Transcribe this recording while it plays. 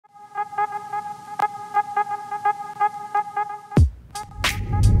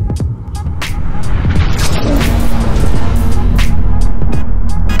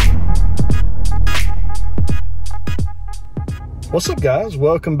What's up, guys?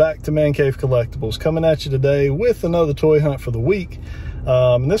 Welcome back to ManCave Collectibles, coming at you today with another toy hunt for the week.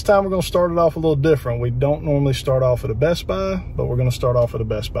 And this time we're going to start it off a little different. We don't normally start off at a Best Buy, but we're going to start off at a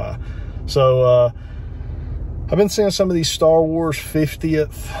Best Buy. So I've been seeing some of these Star Wars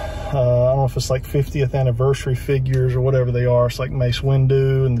 50th, I don't know if it's like 50th anniversary figures or whatever they are. It's like Mace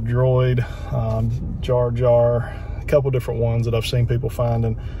Windu and the droid, Jar Jar, a couple different ones that I've seen people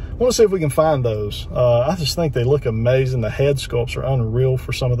finding. I want to see if we can find those. I just think they look amazing. The head sculpts are unreal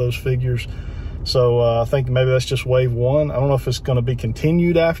for some of those figures. So I think maybe that's just wave one. I don't know if it's going to be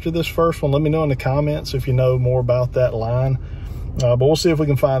continued after this first one. Let me know in the comments if you know more about that line. But we'll see if we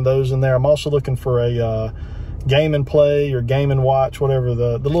can find those in there. I'm also looking for a game and play or game and watch, whatever,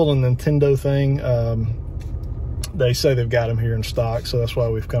 the little Nintendo thing. They say they've got them here in stock, so that's why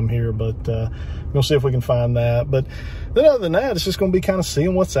we've come here. But we'll see if we can find that. But then other than that, it's just going to be kind of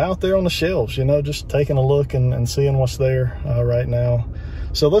seeing what's out there on the shelves, you know, just taking a look and seeing what's there right now.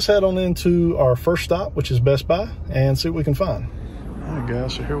 So let's head on into our first stop, which is Best Buy, and see what we can find. All right,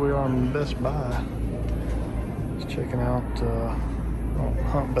 guys, so here we are in Best Buy. Just checking out, I don't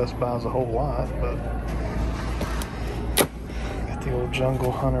hunt Best Buys a whole lot, but got the old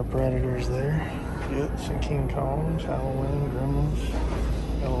Jungle Hunter Predators there. Yep, some King Kongs, Halloween, Gremlins,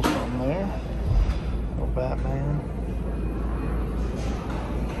 got a little something there. Little Batman.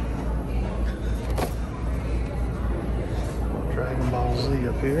 Dragon Ball Z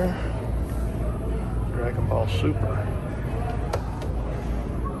up here. Dragon Ball Super.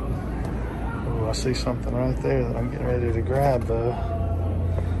 Oh, I see something right there that I'm getting ready to grab though.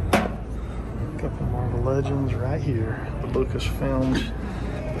 A couple Marvel Legends right here. The Lucasfilms,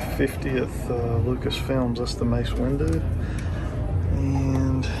 the 50th Lucasfilms. That's the Mace Windu.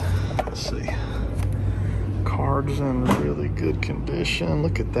 And let's see. Cards in really good condition.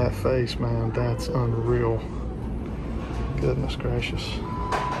 Look at that face, man. That's unreal. Goodness gracious.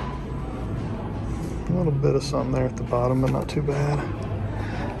 A little bit of something there at the bottom, but not too bad.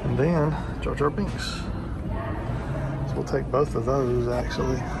 And then Jar Jar Binks. So we'll take both of those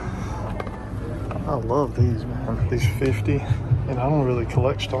actually. I love these, man. These 50. And I don't really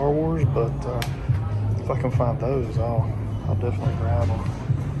collect Star Wars, but if I can find those, I'll definitely grab them.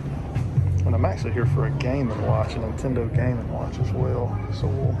 And I'm actually here for a Game & Watch, a Nintendo Game & Watch as well. So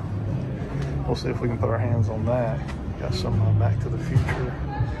we'll see if we can put our hands on that. Got some Back to the Future,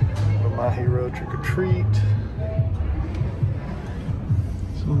 little My Hero Trick or Treat,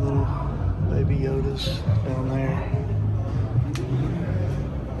 some little baby Yodas down there. I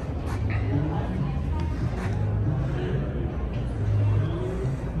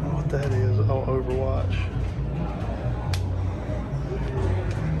don't know what that is. Oh, Overwatch.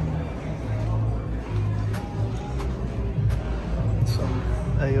 Some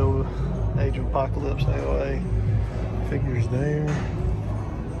Age of Apocalypse AOA figures there.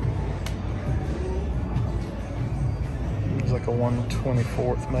 It's like a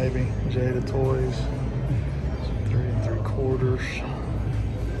 1/24 maybe. Jada Toys. Some 3 3/4.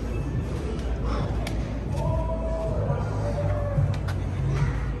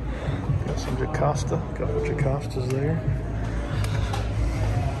 Got some Jocasta. A couple of Jocastas there.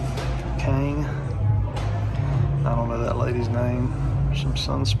 Kang. I don't know that lady's name. Some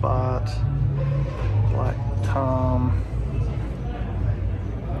Sunspot. Black Tom.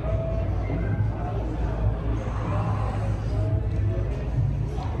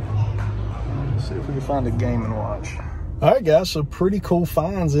 Let's see if we can find a Game & Watch. All right, guys, so pretty cool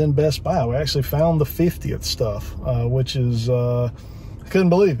finds in Best Buy. We actually found the 50th stuff, which is, I couldn't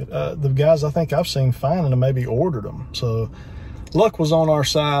believe it. The guys I think I've seen finding them maybe ordered them. So luck was on our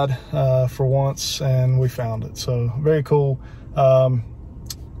side for once, and we found it. So very cool.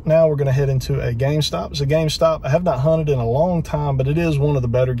 Now we're going to head into a GameStop. It's a GameStop I have not hunted in a long time, but it is one of the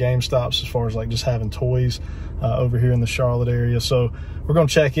better GameStops as far as like just having toys over here in the Charlotte area. So we're going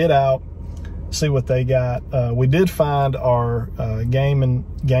to check it out, see what they got. We did find our Game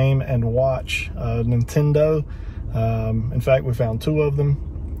and Watch Nintendo. In fact, we found 2 of them.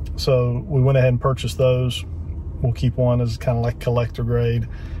 So we went ahead and purchased those. We'll keep one as kind of like collector grade,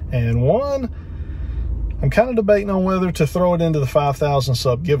 and one I'm kind of debating on whether to throw it into the 5,000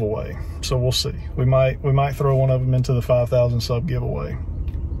 sub giveaway. So we'll see. We might throw one of them into the 5,000 sub giveaway.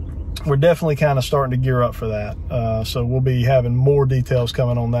 We're definitely kind of starting to gear up for that. So we'll be having more details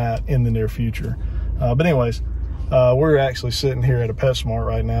coming on that in the near future. But anyways, we're actually sitting here at a PetSmart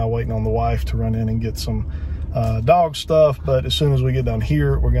right now waiting on the wife to run in and get some dog stuff. But as soon as we get done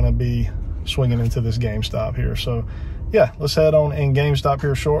here, we're going to be swinging into this GameStop here. So yeah, let's head on in GameStop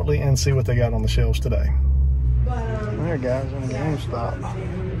here shortly and see what they got on the shelves today. There, guys, in GameStop.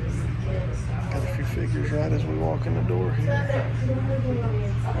 Got a few figures right as we walk in the door here.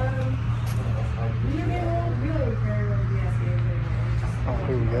 Oh,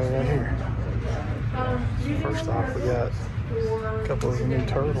 here we go, right here. First off, we got a couple of the new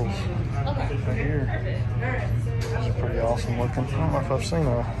turtles right here. It's pretty awesome looking. I don't know if I've seen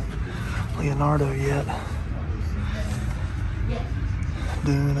a Leonardo yet.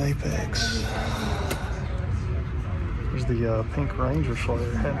 Doing Apex. There's the Pink Ranger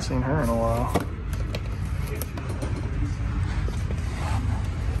Slayer. Hadn't seen her in a while.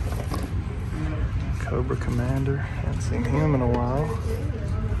 Cobra Commander. Hadn't seen him in a while.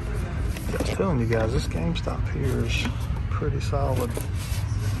 I was telling you guys, this GameStop here is pretty solid.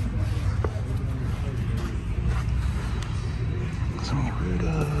 Some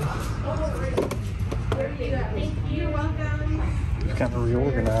Ruda. You're welcome. It's kind of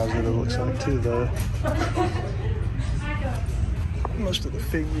reorganized it looks like too, though. Most of the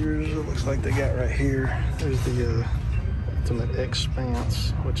figures, it looks like they got right here. There's the Ultimate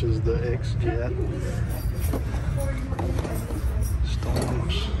Expanse, which is the X-Jet.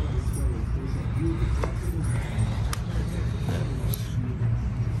 Storms.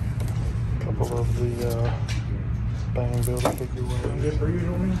 A couple of the Bang Builder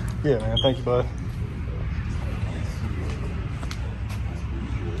figure ones. Yeah, man. Thank you, bud.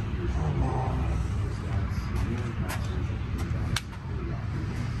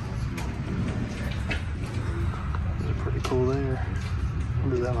 Cool there.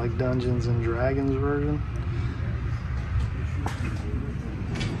 What is that, like Dungeons and Dragons version?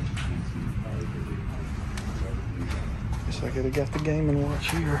 Guess I could have got the Game &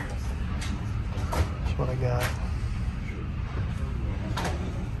 Watch here. That's what I got.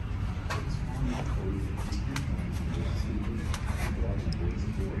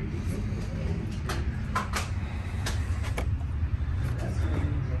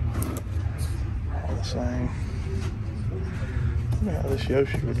 All the same. Yeah, this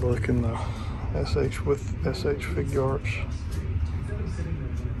Yoshi would look in the SH with SH Figure Arts.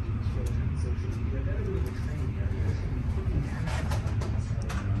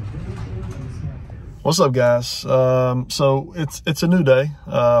 What's up, guys? So it's a new day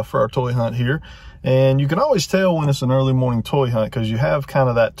for our toy hunt here, and you can always tell when it's an early morning toy hunt because you have kind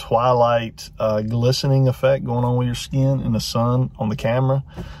of that twilight glistening effect going on with your skin in the sun on the camera.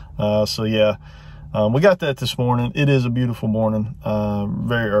 So yeah. We got that this morning. It is a beautiful morning,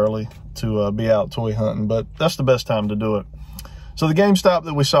 very early to be out toy hunting, but that's the best time to do it. So the GameStop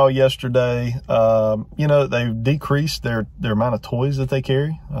that we saw yesterday, you know, they've decreased their amount of toys that they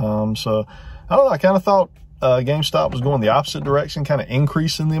carry. So I don't know, I kind of thought GameStop was going the opposite direction, kind of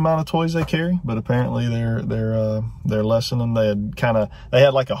increasing the amount of toys they carry, but apparently they're lessening. They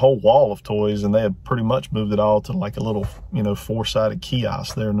had like a whole wall of toys, and they had pretty much moved it all to like a little, you know, 4-sided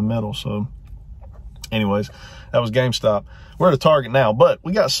kiosk there in the middle. So anyways, that was GameStop. We're at a Target now, but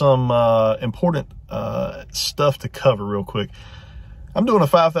we got some important stuff to cover real quick. I'm doing a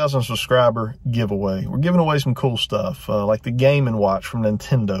 5,000 subscriber giveaway. We're giving away some cool stuff, like the Game & Watch from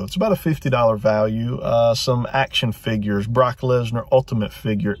Nintendo. It's about a $50 value. Some action figures, Brock Lesnar Ultimate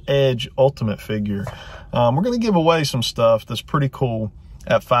figure, Edge Ultimate figure. We're going to give away some stuff that's pretty cool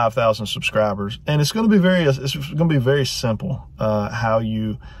at 5,000 subscribers, and it's going to be very simple how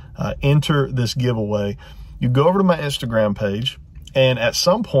you enter this giveaway. You go over to my Instagram page, and at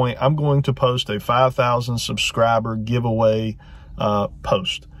some point I'm going to post a 5,000 subscriber giveaway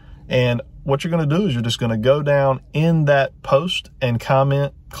post. And what you're going to do is you're just going to go down in that post and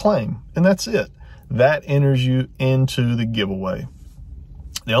comment claim, and that's it. That enters you into the giveaway.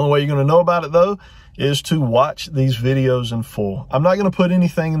 The only way you're going to know about it, though, is to watch these videos in full. I'm not going to put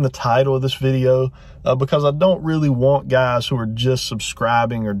anything in the title of this video because I don't really want guys who are just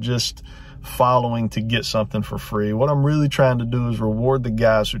subscribing or just following to get something for free. What I'm really trying to do is reward the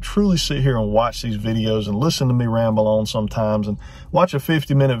guys who truly sit here and watch these videos and listen to me ramble on sometimes and watch a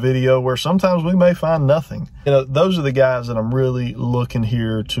 50-minute video where sometimes we may find nothing. You know, those are the guys that I'm really looking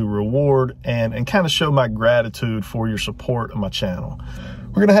here to reward and kind of show my gratitude for your support of my channel.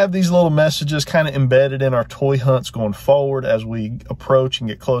 We're going to have these little messages kind of embedded in our toy hunts going forward as we approach and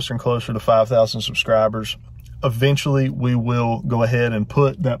get closer and closer to 5,000 subscribers. Eventually, we will go ahead and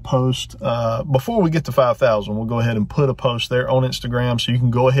put that post, before we get to 5,000, we'll go ahead and put a post there on Instagram so you can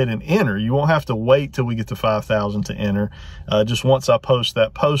go ahead and enter. You won't have to wait till we get to 5,000 to enter. Just once I post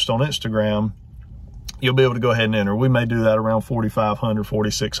that post on Instagram, you'll be able to go ahead and enter. We may do that around 4,500,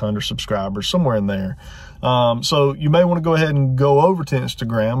 4,600 subscribers, somewhere in there. So you may want to go ahead and go over to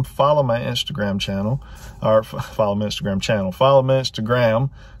Instagram, follow my Instagram channel, or follow my Instagram.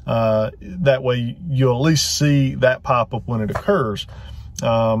 That way you'll at least see that pop up when it occurs.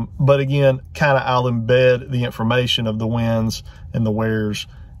 But again, kind of I'll embed the information of the wins and the wears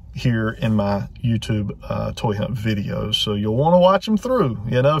here in my YouTube toy hunt videos. So you'll want to watch them through.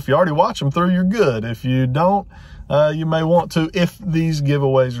 You know, if you already watch them through, you're good. If you don't, you may want to, if these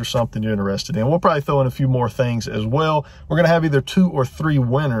giveaways are something you're interested in. We'll probably throw in a few more things as well. We're going to have either 2 or 3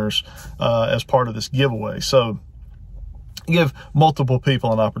 winners as part of this giveaway. So give multiple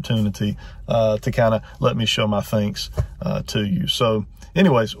people an opportunity to kind of let me show my thanks to you. So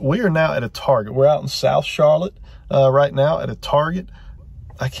anyways, we are now at a Target. We're out in South Charlotte right now at a Target.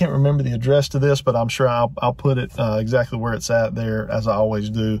 I can't remember the address to this, but I'm sure I'll put it exactly where it's at there, as I always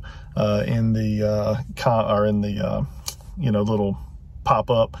do in the you know, little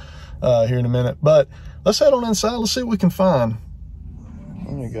pop-up here in a minute. But let's head on inside. Let's see what we can find.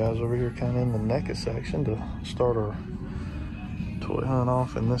 All right, guys, over here kind of in the NECA section to start our toy hunt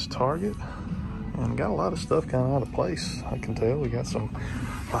off in this Target. And got a lot of stuff kind of out of place, I can tell. We got some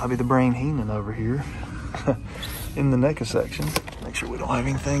Bobby the Brain Heenan over here in the NECA section. Make sure we don't have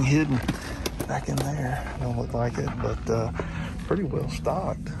anything hidden back in there. Don't look like it, but pretty well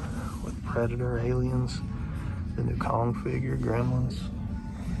stocked with Predator, Aliens, the new Kong figure, Gremlins,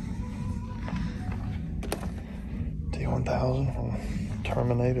 T-1000 from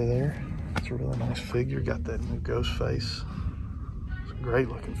Terminator there. It's a really nice figure. Got that new ghost face. It's a great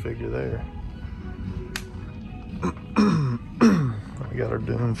looking figure there. We got our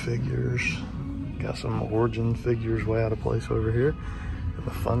Doom figures. Got some Origin figures way out of place over here in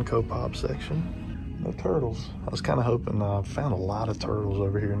the Funko Pop section. No turtles. I was kind of hoping, I found a lot of turtles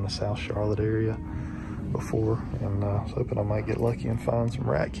over here in the South Charlotte area before, and I was hoping I might get lucky and find some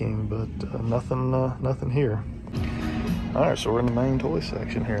Rat King, but nothing here. All right, so we're in the main toy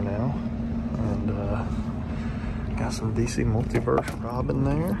section here now, and got some DC Multiverse Robin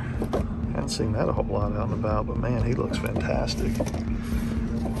there. Haven't seen that a whole lot out and about, but man, he looks fantastic.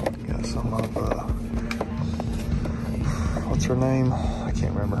 Got some of, what's her name? I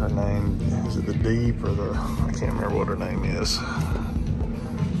can't remember her name. Is it the Deep or the, I can't remember what her name is.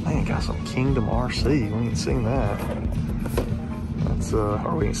 Man, got some Kingdom RC. We ain't seen that. That's,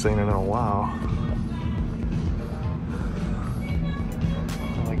 or we ain't seen it in a while.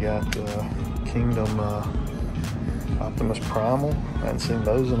 We got Kingdom Optimus Primal. I haven't seen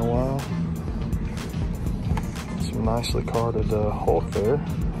those in a while. Some nicely carded Hulk there.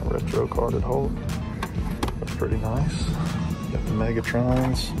 A retro carded Hulk. That's pretty nice. Got the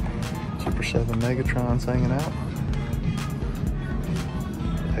Megatrons. Super 7 Megatrons hanging out.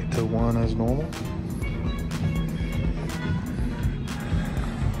 Ecto 1 as normal.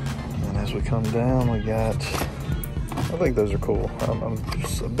 And as we come down, we got, I think those are cool.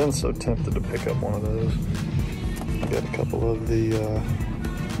 I've been so tempted to pick up one of those. We got a couple of the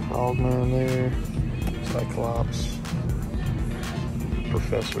Frogman there, Cyclops,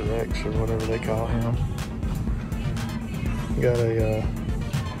 Professor X or whatever they call him. We got a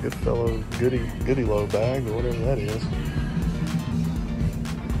Goodfellow Goody-Low bag or whatever that is.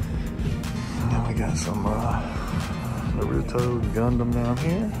 And then we got some Naruto Gundam down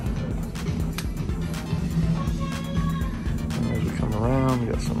here. And as we come around, we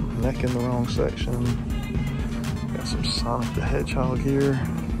got some Neck in the wrong section. Got some Sonic the Hedgehog here.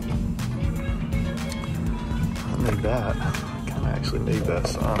 I need that. I kind of actually need that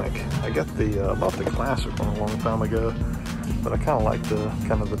Sonic. I got the bought the classic one a long time ago, but I kind of like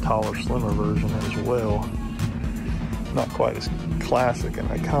the taller, slimmer version as well. Not quite as classic and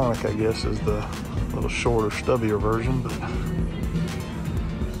iconic, I guess, as the little shorter, stubbier version, but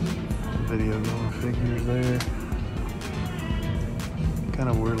video game figures there. Kind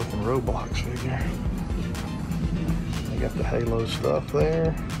of weird looking Roblox figure. I got the Halo stuff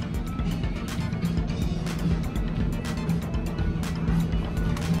there.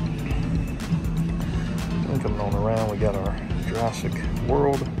 Coming on around, we got our Jurassic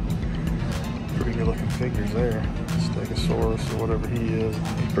World. Pretty good looking figures there. Stegosaurus or whatever he is.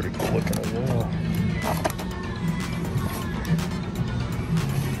 He's pretty cool looking as well.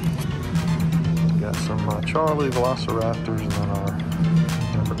 We got some Charlie Velociraptors, and then our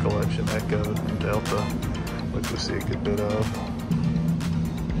member collection Echo and Delta, which we see a good bit of.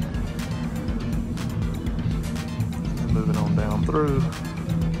 And moving on down through.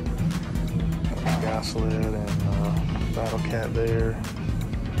 Gaslit and Battle Cat there.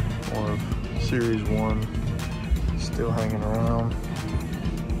 More of Series 1 still hanging around.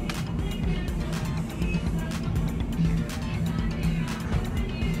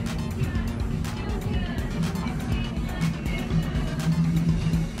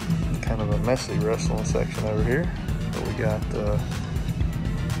 Kind of a messy wrestling section over here. But we got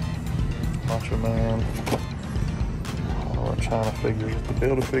Macho Man, China figures with the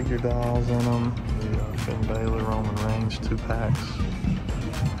Build-A-Figure dolls in them. The Finn Balor, Roman Reigns 2-packs.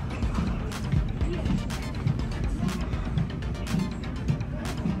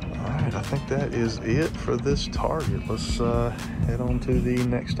 Alright, I think that is it for this Target. Let's head on to the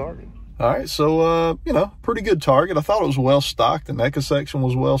next Target. Alright, so, you know, pretty good Target. I thought it was well stocked. The NECA section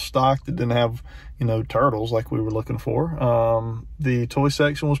was well stocked. It didn't have, you know, turtles like we were looking for. The toy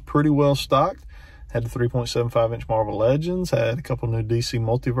section was pretty well stocked. Had the 3.75-inch Marvel Legends. Had a couple new DC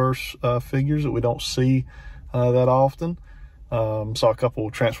Multiverse figures that we don't see that often. Saw a couple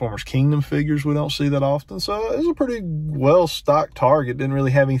of Transformers Kingdom figures we don't see that often. So it was a pretty well-stocked Target. Didn't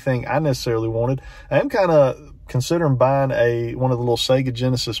really have anything I necessarily wanted. I am kind of considering buying one of the little Sega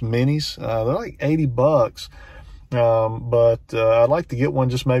Genesis minis. They're like 80 bucks. But I'd like to get one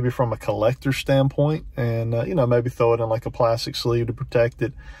just maybe from a collector standpoint and, you know, maybe throw it in like a plastic sleeve to protect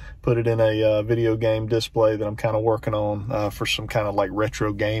it. Put it in a video game display that I'm kind of working on for some kind of like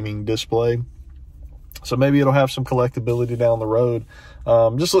retro gaming display. So maybe it'll have some collectability down the road.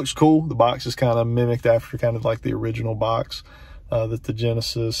 Just looks cool. The box is kind of mimicked after kind of like the original box that the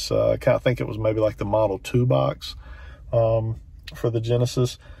Genesis, I kind of think it was maybe like the Model 2 box for the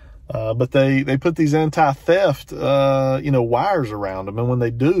Genesis. But they put these anti-theft, you know, wires around them. And when they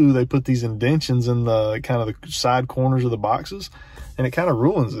do, they put these indentions in the kind of the side corners of the boxes, and it kind of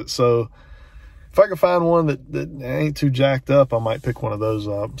ruins it. So if I can find one that ain't too jacked up, I might pick one of those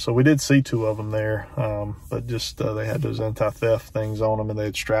up. So we did see 2 of them there, but just they had those anti-theft things on them, and they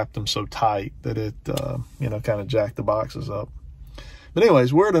had strapped them so tight that it, you know, kind of jacked the boxes up. But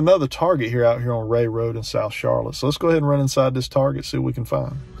anyways, we're at another Target here out here on Ray Road in South Charlotte. So let's go ahead and run inside this Target, see what we can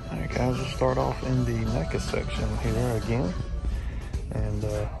find. All right, guys, we'll start off in the NECA section here again. And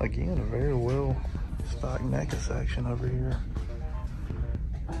again, a very well stocked NECA section over here.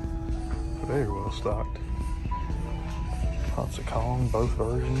 Very well stocked. Lots of Kong, both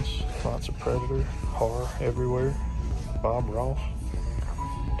versions. Lots of Predator, horror everywhere. Bob Ross,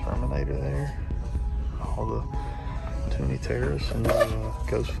 Terminator there. All the Toonie Terrace and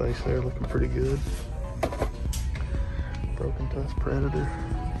Ghostface there looking pretty good. Broken Tusk Predator.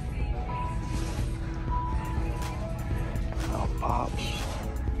 All the Pops.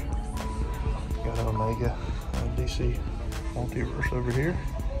 Got Omega DC Multiverse over here.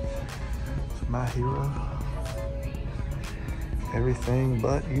 It's My Hero. Everything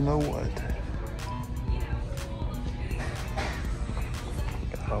but you know what.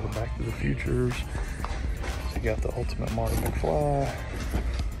 Got all the Back to the Futures. So you got the Ultimate Marty McFly.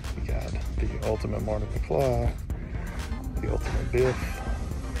 You got the Ultimate Marty McFly. The Ultimate Biff.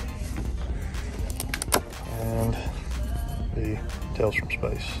 And the Tales from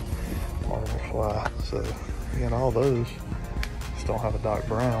Space Marty McFly. So you got all those. Just don't have a Doc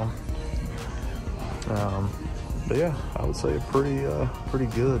Brown. But yeah, I would say pretty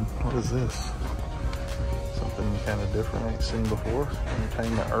good. What is this? Something kind of different I ain't seen before.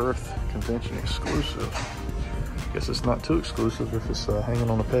 Entertainment Earth convention exclusive. Guess it's not too exclusive if it's hanging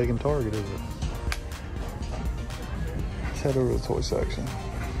on a peg in Target, is it? Let's head over to the toy section.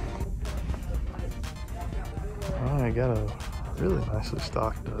 Alright, got a really nicely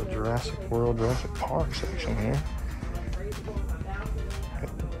stocked Jurassic World, Jurassic Park section here.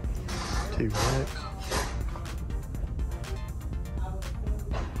 Got the T-Rex.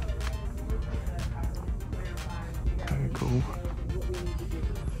 Cool.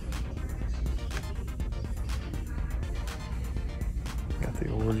 Got the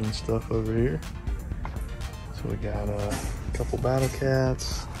Origin stuff over here. So we got a couple Battle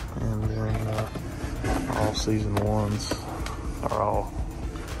Cats, and then all season ones are all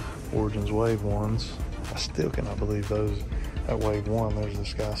Origins Wave 1s. I still cannot believe those at Wave 1. There's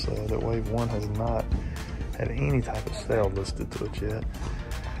this guy said that Wave 1 has not had any type of sale listed to it yet.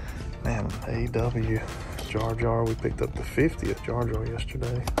 Man, AEW Jar Jar, we picked up the 50th Jar Jar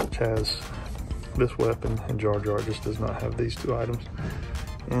yesterday, which has this weapon, and Jar Jar just does not have these 2 items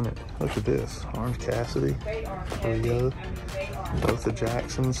in it. Look at this, Orange Cassidy, Rio, both the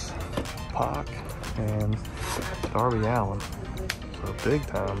Jacksons, Pac, and Darby Allin. So big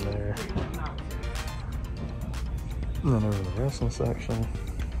time there. And then over the wrestling section,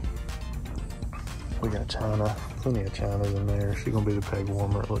 we got China, plenty of Chinas in there. She's gonna be the peg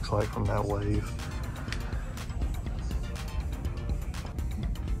warmer, it looks like, from that wave.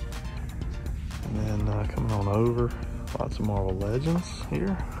 And then coming on over, lots of Marvel Legends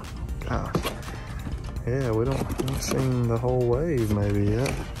here. God, yeah, we haven't seen the whole wave maybe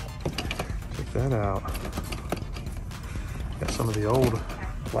yet. Check that out. Got some of the old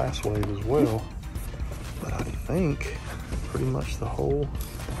last wave as well, but I think pretty much the whole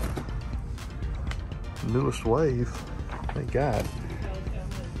newest wave they got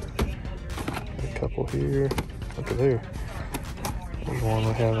a couple here. Look at there. There's one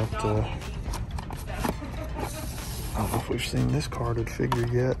we haven't, I don't know if we've seen this carded figure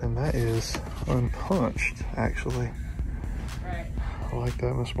yet, and that is unpunched, actually. I like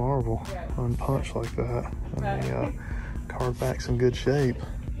that Miss Marvel, unpunched like that. And the card back's in good shape.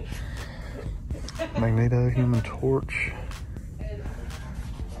 Magneto, Human Torch.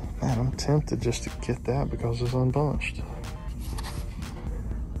 Man, I'm tempted just to get that because it's unpunched.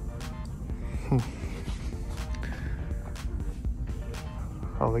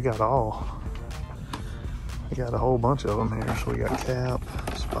 Oh, they got a whole bunch of them here. So we got Cap,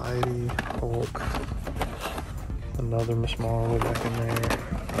 Spidey, Hulk, another Miss Marvel back in there,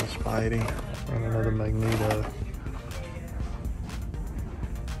 and Spidey, and another Magneto.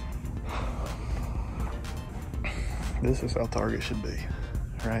 This is how Target should be,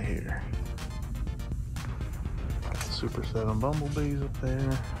 right here. Got the Super 7 Bumblebees up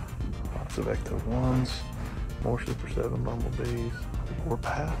there, lots of Ecto 1s, more Super 7 Bumblebees.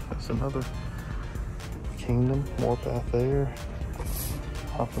 Warpath, that's another Kingdom, Warpath there.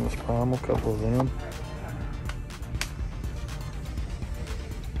 Optimus Primal, a couple of them.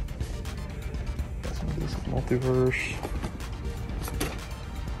 Got some decent multiverse.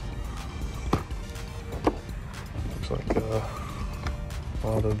 Looks like a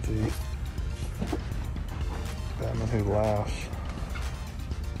lot of the Batman Who Laughs.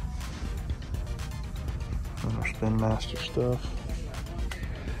 And our Spin Master stuff.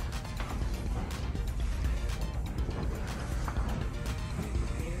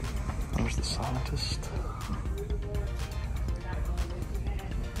 There's the Scientist.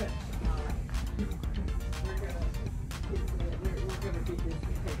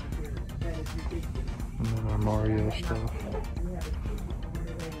 And then our Mario stuff.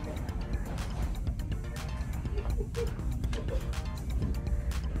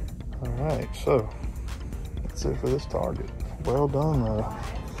 Alright, so that's it for this Target. Well done though.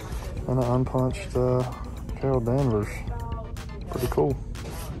 And an unpunched Carol Danvers. Pretty cool.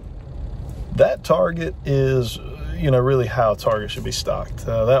 That Target is, you know, really how Target should be stocked.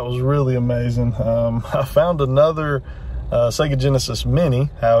 That was really amazing. I found another Sega Genesis Mini.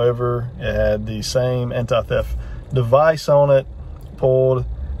 However, it had the same anti-theft device on it, pulled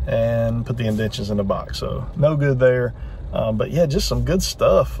and put the indentions in the box. So no good there. But yeah, just some good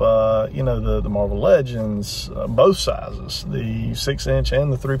stuff. You know, the Marvel Legends, both sizes, the 6-inch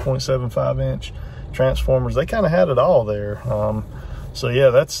and the 3.75-inch Transformers, they kind of had it all there. So yeah,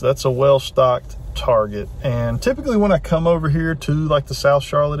 that's a well-stocked Target. And typically when I come over here to like the South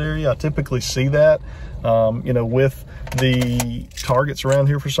Charlotte area, I typically see that, you know, with the Targets around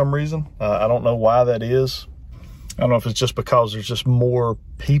here for some reason. I don't know why that is. I don't know if it's just because there's just more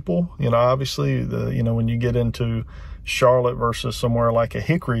people, you know, obviously, you know, when you get into Charlotte versus somewhere like a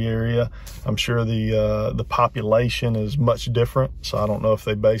Hickory area, I'm sure the population is much different. So I don't know if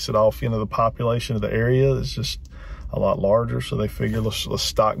they base it off, you know, the population of the area is just a lot larger, so they figure let's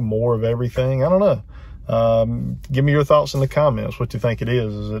stock more of everything. I don't know. Give me your thoughts in the comments. What do you think it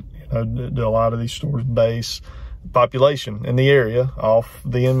is? Is it, you know, do a lot of these stores base population in the area off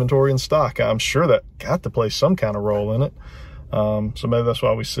the inventory and stock? I'm sure that got to play some kind of role in it. So maybe that's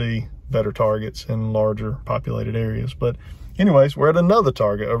why we see better Targets in larger populated areas. But anyways, we're at another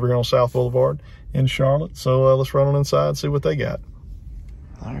Target over here on South Boulevard in Charlotte. So let's run on inside and see what they got.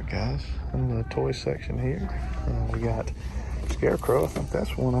 All right, guys, in the toy section here, we got Scarecrow. I think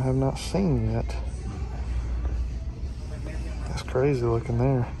that's one I have not seen yet. That's crazy looking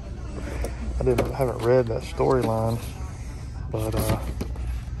there. I haven't read that storyline, but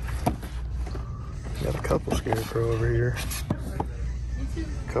got a couple Scarecrow over here.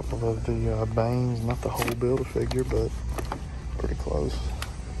 A couple of the Banes, not the whole Build-A-Figure, but pretty close.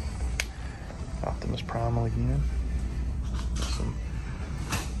 Optimus Primal again.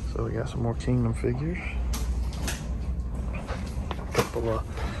 So we got some more Kingdom figures. A couple of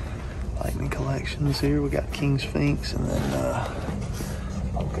Lightning collections here. We got King Sphinx and then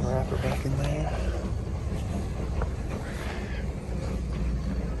Pumpkin Rapper back in there.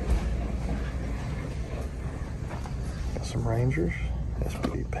 Got some Rangers.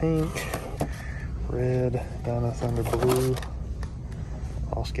 SPD pink, red, Dino Thunder blue,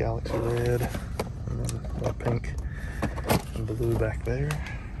 Lost Galaxy red, and then more pink and blue back there.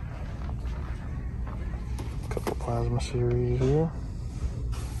 Couple Plasma series here.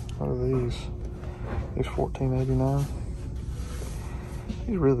 What are these? These $14.89.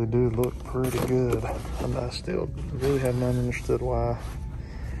 These really do look pretty good. And I still really have not understood why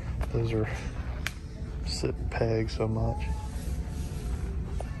those are sitting pegged so much.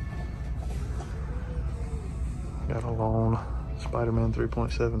 Got a long Spider-Man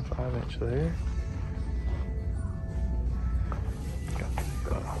 3.75 inch there.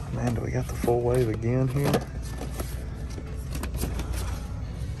 Man, do we got the full wave again here?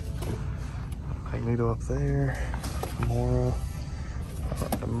 Magneto up there. Mora.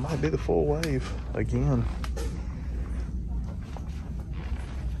 It might be the full wave again.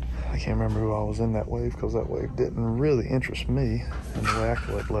 I can't remember who I was in that wave because that wave didn't really interest me in the way I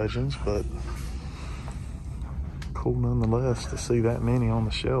collect Legends, but cool nonetheless to see that many on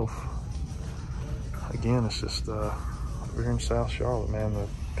the shelf. Again, it's just we're in South Charlotte, man. The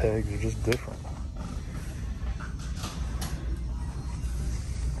pegs are just different.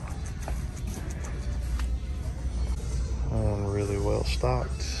 And really well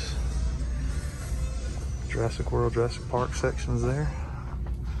stocked Jurassic World, Jurassic Park sections there.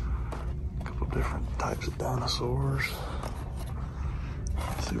 A couple different types of dinosaurs.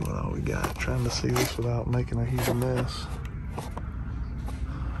 Let's see what all we got. Trying to see this without making a huge mess.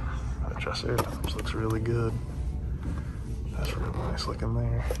 That Triceratops looks really good. That's real nice looking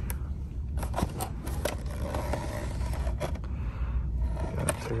there. Got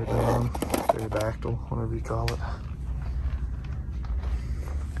a pterodactyl, whatever you call it.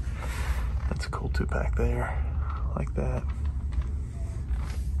 That's a cool 2-pack there, like that.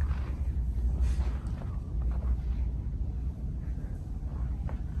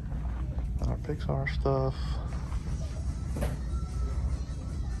 Our Pixar stuff.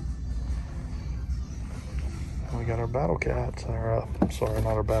 We got our Battle Cats, or sorry,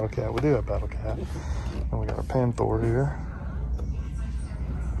 not our Battle Cat. We do have Battle Cat. And we got our Panther here.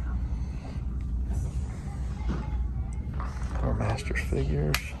 Our Masters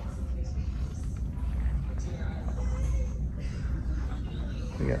figures.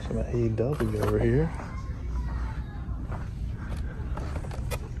 We got some AEW over here.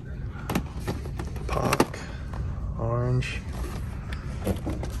 Puck, Orange,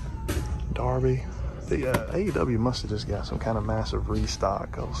 Darby. The AEW must have just got some kind of massive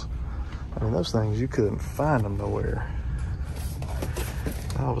restock, because I mean, those things, you couldn't find them nowhere.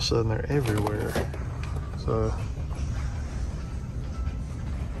 All of a sudden they're everywhere. So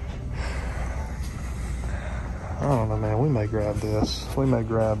I don't know, man. We may grab this. We may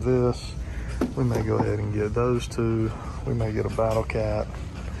grab this. We may go ahead and get those two. We may get a Battle Cat.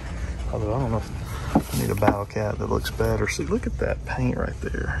 Although I don't know if I need a Battle Cat that looks better. See, look at that paint right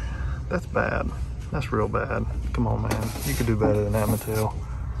there. That's bad. That's real bad. Come on, man. You could do better than that, Mattel.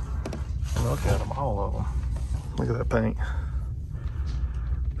 And look at them, all of them. Look at that paint.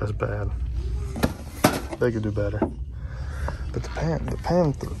 That's bad. They could do better. But the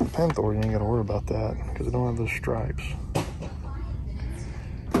Panther, you ain't gotta worry about that because it don't have those stripes.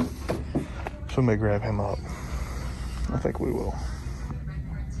 So we may grab him up. I think we will.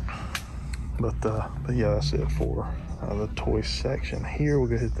 But yeah, that's it for the toy section. Here we'll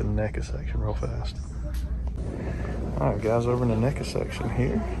go hit the NECA section real fast. All right, guys, over in the NECA section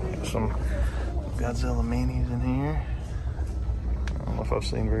here, got some Godzilla minis in here. I don't know if I've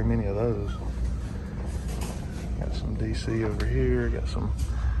seen very many of those. Got some DC over here. Got some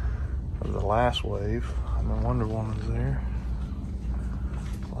of the last wave. No Wonder Woman's there.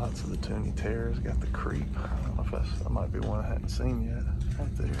 Lots of the Toonie Terrors. Got the Creep. I don't know if that might be one I hadn't seen yet.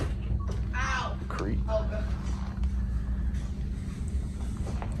 Right there. Ow. Creep.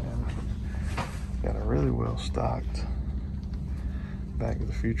 And got a really well stocked Back to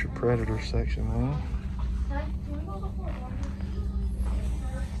the Future Predator section there.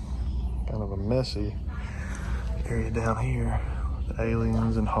 Kind of a messy area down here. The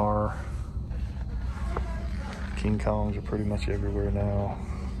aliens and horror. King Kongs are pretty much everywhere now.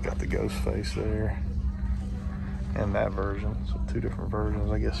 Got the ghost face there. And that version. So 2 different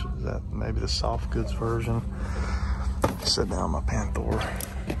versions. I guess that maybe the soft goods version. Set down my Panther.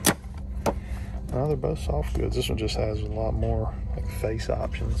 No, they're both soft goods. This one just has a lot more like face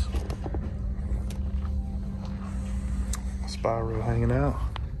options. Spyro hanging out.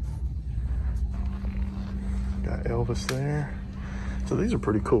 Got Elvis there. So these are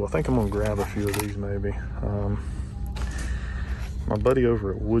pretty cool. I think I'm gonna grab a few of these maybe. My buddy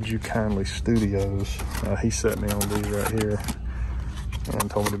over at Would You Kindly Studios, he set me on these right here and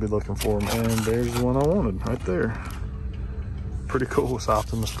told me to be looking for them. And there's the one I wanted right there. Pretty cool. It's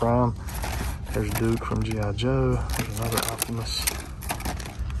Optimus Prime. There's Duke from G.I. Joe. There's another Optimus.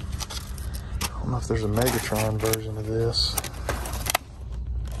 I don't know if there's a Megatron version of this.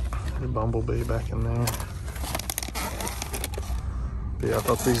 There's Bumblebee back in there. But yeah,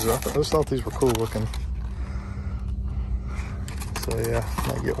 I just thought these were cool looking. So yeah,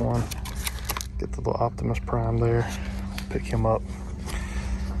 might get one. Get the little Optimus Prime there. Pick him up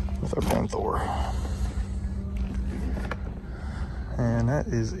with our Panther. And that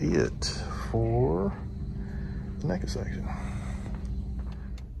is it for the NECA section.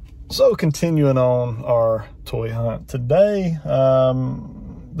 So continuing on our toy hunt today,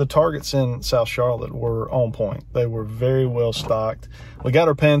 the targets in South Charlotte were on point. They were very well stocked. We got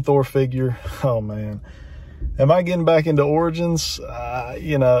our Panther figure. Oh man, am I getting back into Origins?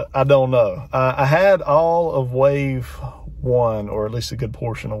 You know, I don't know. I had all of Wave 1, or at least a good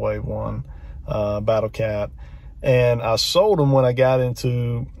portion of Wave 1, Battle Cat, and I sold them when I got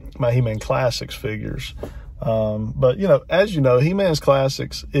into my He-Man Classics figures. But you know, as you know, He-Man's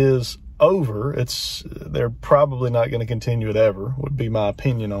Classics is over. They're probably not going to continue it ever, would be my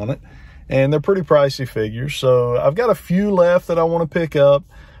opinion on it. And they're pretty pricey figures. So I've got a few left that I want to pick up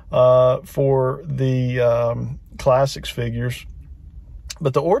for the Classics figures.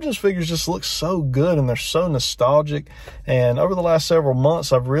 But the Origins figures just look so good, and they're so nostalgic. And over the last several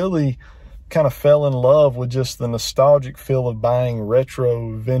months, I've really kind of fell in love with just the nostalgic feel of buying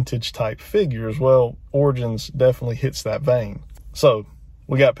retro vintage type figures. Well, Origins definitely hits that vein. So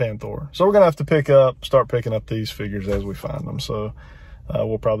we got Panther. So we're gonna have to start picking up these figures as we find them. So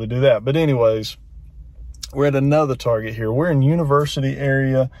we'll probably do that. But anyways, we're at another Target here. We're in University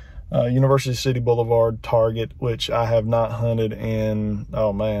area, University City Boulevard Target, which I have not hunted in,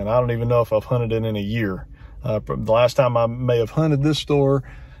 oh man, I don't even know if I've hunted it in a year. The last time I may have hunted this store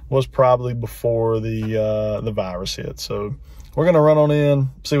was probably before the virus hit. So we're gonna run on in,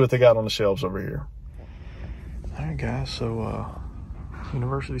 see what they got on the shelves over here. All right guys, so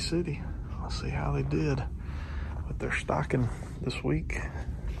University City, let's see how they did with their stocking this week.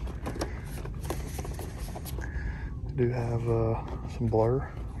 They do have some Blur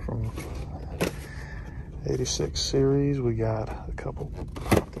from 86 series. We got a couple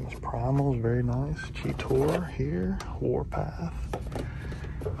Optimus Primals, very nice. Cheetor here, Warpath.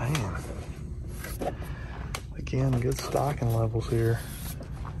 Man, again, good stocking levels here.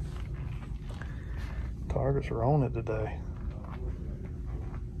 Targets are on it today.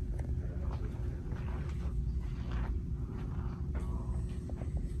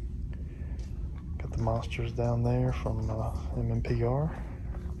 Got the monsters down there from MMPR.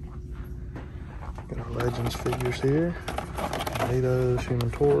 Got our Legends figures here. Magnetos,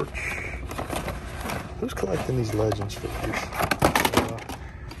 Human Torch. Who's collecting these Legends figures?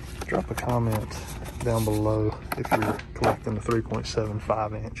 Drop a comment down below if you're collecting the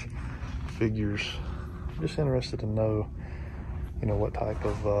 3.75 inch figures. I'm just interested to know, you know, what type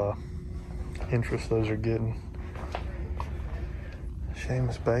of interest those are getting.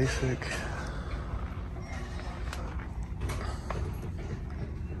 Seamus Basic.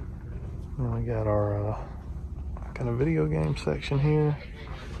 And we got our kind of video game section here.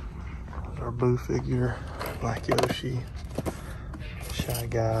 There's our Boo figure, Black Yoshi. Shy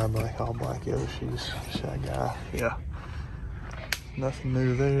Guy, all black Yoshis, Shy Guy, yeah. Nothing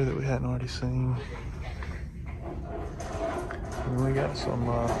new there that we hadn't already seen. And we got some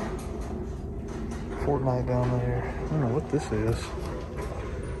Fortnite down there. I don't know what this is.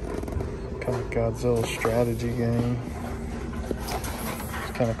 Some kind of Godzilla strategy game.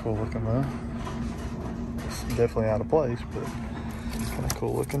 It's kind of cool looking though. It's definitely out of place, but it's kind of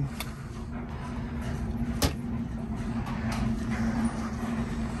cool looking.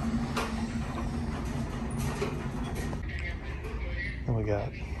 We got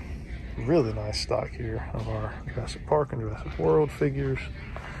really nice stock here of our Jurassic Park and Jurassic World figures.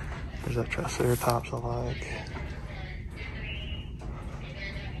 There's that Triceratops I like.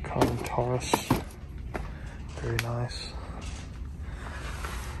 Carnotaurus, very nice.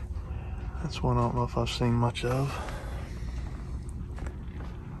 That's one I don't know if I've seen much of.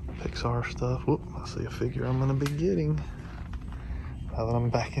 Pixar stuff. Whoop, I see a figure I'm gonna be getting now that I'm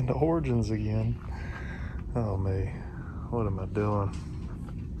back into Origins again. Oh me, what am I doing?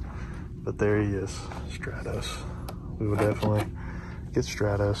 But there he is, Stratos. We will definitely get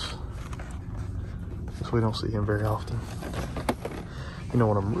Stratos, since we don't see him very often. You know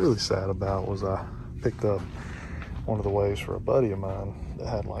what I'm really sad about was I picked up one of the waves for a buddy of mine that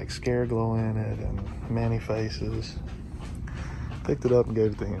had like Scare Glow in it and Manny Faces. Picked it up and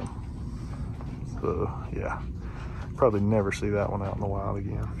gave it to him. So yeah, probably never see that one out in the wild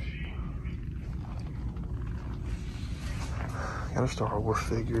again. Got our Star Wars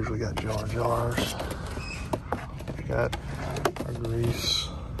figures. We got Jar Jars. We got our Grease.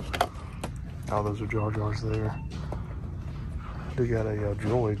 Oh, those are Jar Jars there. We got a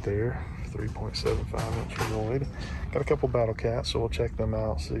droid there, 3.75 inch droid. Got a couple Battle Cats, so we'll check them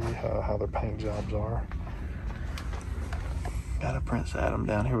out, see how their paint jobs are. Got a Prince Adam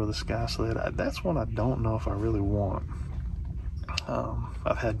down here with a Sky Sled. That's one I don't know if I really want.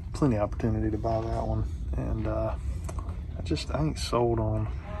 I've had plenty of opportunity to buy that one, and I ain't sold on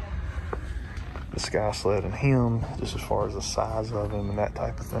the Sky Sled and him, just as far as the size of him and that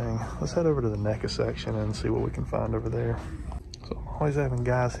type of thing. Let's head over to the NECA section and see what we can find over there. So I'm always having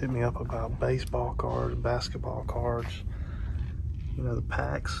guys hit me up about baseball cards, basketball cards, you know, the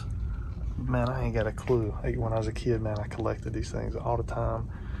packs. Man, I ain't got a clue. When I was a kid, man, I collected these things all the time.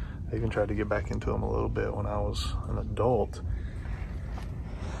 I even tried to get back into them a little bit when I was an adult.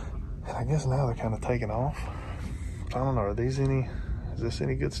 And I guess now they're kind of taking off. I don't know, is this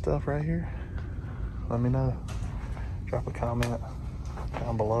any good stuff right here? Let me know. Drop a comment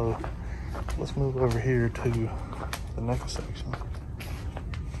down below. Let's move over here to the NECA section.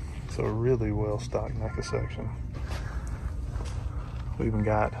 It's a really well-stocked NECA section. We even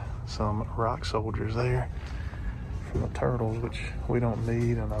got some rock soldiers there from the turtles, which we don't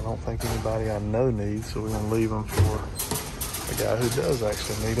need, and I don't think anybody I know needs, so we're gonna leave them for a guy who does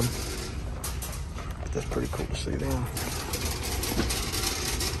actually need them. But that's pretty cool to see them.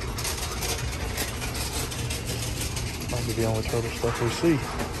 Might be the only turtle stuff we see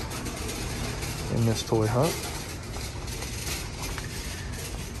in this toy hunt.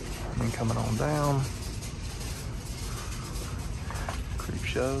 And then coming on down, Creep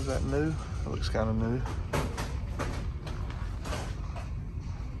Show, is that new? It looks kind of new.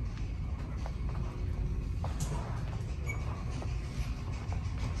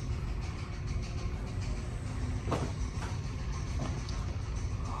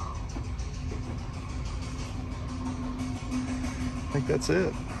 I think that's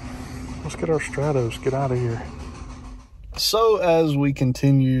it. Let's get our Stratos, get out of here. So as we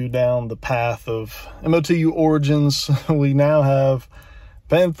continue down the path of MOTU Origins, we now have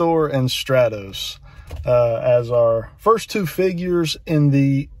Panther and Stratos as our first two figures in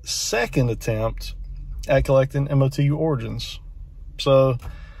the second attempt at collecting MOTU Origins. So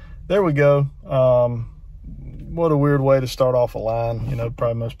there we go. What a weird way to start off a line. You know,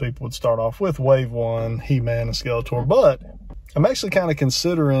 probably most people would start off with Wave 1, He-Man, and Skeletor, but I'm actually kind of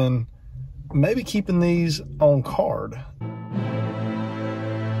considering maybe keeping these on card.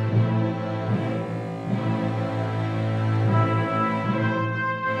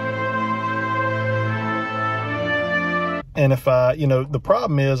 And if you know, the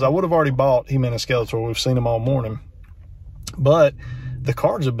problem is I would have already bought He-Man and Skeletor. We've seen them all morning. But the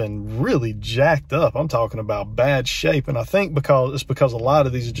cards have been really jacked up. I'm talking about bad shape. And I think because a lot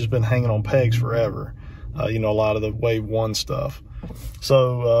of these have just been hanging on pegs forever. You know, a lot of the Wave 1 stuff.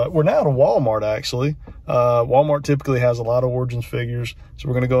 So we're now at a Walmart, actually. Walmart typically has a lot of Origins figures. So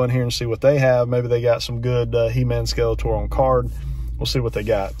we're going to go in here and see what they have. Maybe they got some good He-Man Skeletor on card. We'll see what they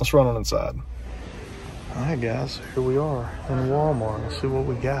got. Let's run on inside. All right, guys, here we are in Walmart. Let's see what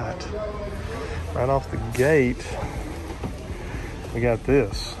we got. Right off the gate, we got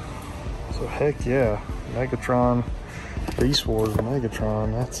this. So heck yeah, Megatron, Beast Wars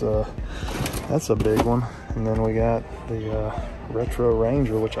Megatron. That's a big one. And then we got the Retro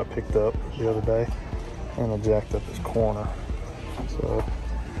Ranger, which I picked up the other day, and I jacked up his corner. So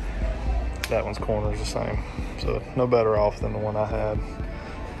that one's corner is the same. So no better off than the one I had.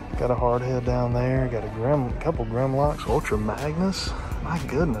 Got a hard head down there. Got a couple Grimlocks, Ultra Magnus. My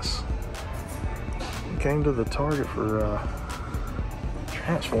goodness. We came to the Target for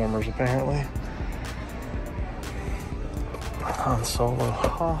Transformers apparently. Han Solo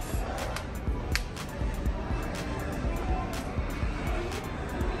Hoth.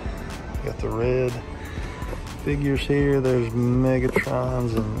 Got the red figures here. There's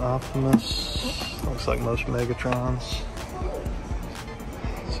Megatrons and Optimus. Looks like most Megatrons.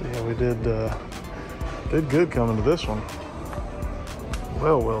 So yeah, we did good coming to this one.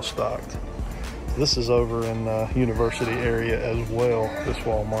 Well stocked. This is over in University area as well, this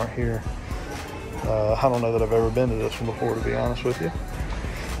Walmart here. I don't know that I've ever been to this one before, to be honest with you.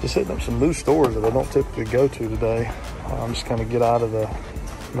 Just hitting up some new stores that I don't typically go to today. I'm just kind of get out of the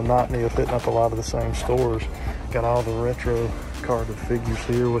monotony of hitting up a lot of the same stores. Got all the retro carded figures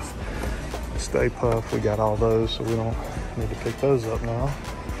here with Stay Puft. We got all those, so we don't need to pick those up now.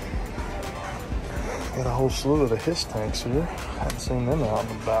 Got a whole slew of the Hiss tanks here. Haven't seen them out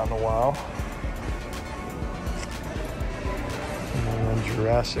and about in a while. And then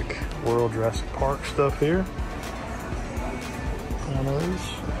Jurassic World, Jurassic Park stuff here. One of those.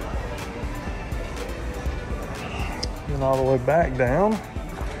 And all the way back down,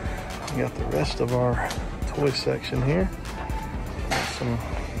 we got the rest of our toy section here. Got some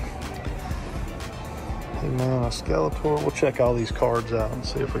He-Man, a Skeletor. We'll check all these cards out and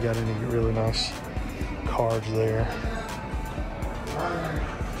see if we got any really nice cards there.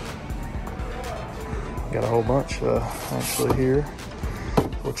 Got a whole bunch actually here.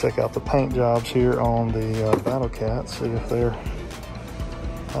 We'll check out the paint jobs here on the Battle Cat, see if they're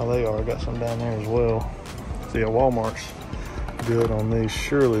how they are. Got some down there as well. So yeah, Walmart's good on these.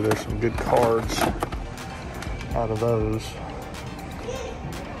 Surely there's some good cards out of those.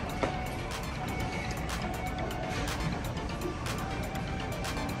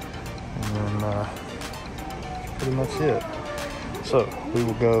 And then that's pretty much it. So we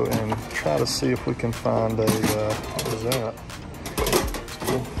will go and try to see if we can find a, what is that?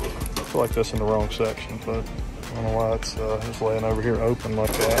 I feel like that's in the wrong section, but I don't know why it's just laying over here open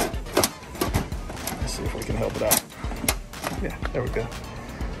like that. Let's see if we can help it out. Yeah, there we go.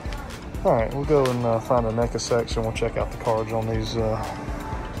 All right, we'll go and find a NECA section. We'll check out the cards on these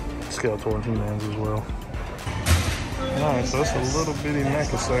Skeletor and He-Mans as well. All right, so that's a little bitty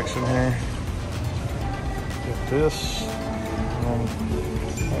NECA section here. Get this, and then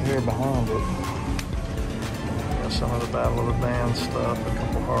right here behind it, got some of the Battle of the Bands stuff, a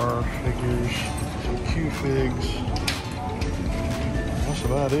couple horror figures, some Q-Figs. That's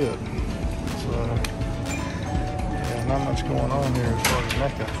about it. So, yeah, not much going on here as far as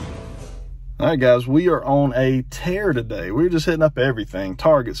NECA. All right, guys, we are on a tear today. We're just hitting up everything,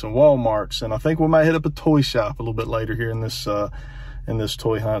 Targets and Walmarts, and I think we might hit up a toy shop a little bit later here in this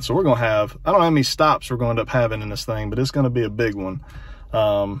toy hunt. So we're gonna have, I don't know how many stops we're going to end up having in this thing, but it's gonna be a big one.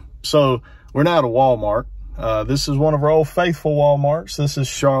 So we're now at a Walmart. This is one of our old faithful Walmarts. This is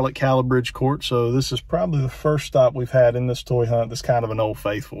Charlotte Calibridge Court. So this is probably the first stop we've had in this toy hunt that's kind of an old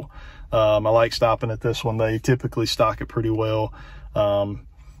faithful. I like stopping at this one. They typically stock it pretty well.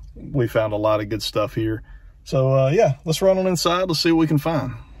 We found a lot of good stuff here. So yeah, let's run on inside. Let's see what we can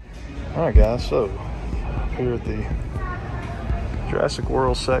find. All right, guys, so here at the Jurassic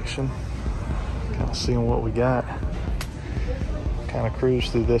World section, kind of seeing what we got. Kind of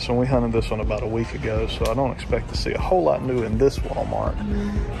cruised through this one. We hunted this one about a week ago, so I don't expect to see a whole lot new in this Walmart.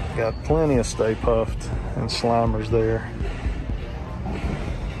 Got plenty of Stay Puffed and Slimers there.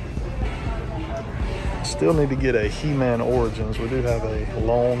 Still need to get a He-Man Origins. We do have a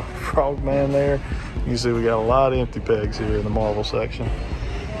lone Frogman there. You can see we got a lot of empty pegs here in the Marvel section.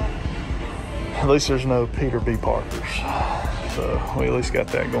 At least there's no Peter B. Parkers. So we at least got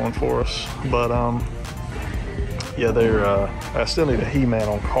that going for us. But yeah, they're I still need a He-Man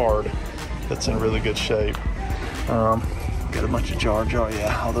on card that's in really good shape. Got a bunch of Jar Jar.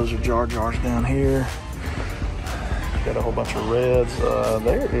 Yeah, all those are Jar Jars down here. Got a whole bunch of reds.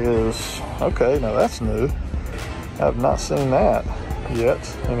 There is, okay, now that's new. I have not seen that yet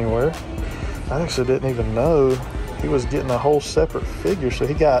anywhere. I actually didn't even know he was getting a whole separate figure. So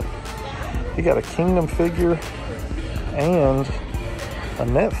he got a Kingdom figure and a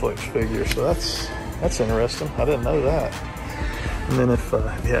Netflix figure. So that's interesting. I didn't know that. And then if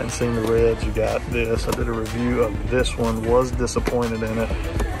you hadn't seen the reds, you got this. I did a review of this one, was disappointed in it.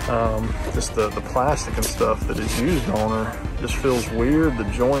 Just the plastic and stuff that is used on her just feels weird. The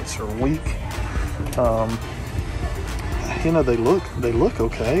joints are weak. You know, they look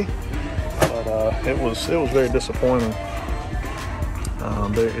okay, but it was very disappointing.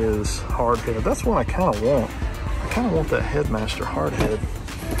 There is hard head. That's what I kind of want. I kind of want that Headmaster hard head.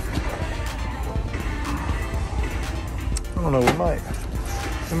 I don't know,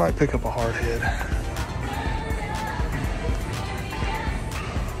 we might pick up a hard head.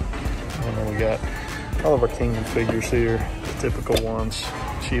 And then we got all of our Kingdom figures here, the typical ones,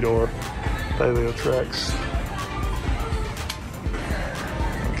 Cheetor, Paleotrex.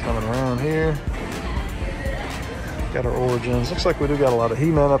 And coming around here, got our Origins. Looks like we do got a lot of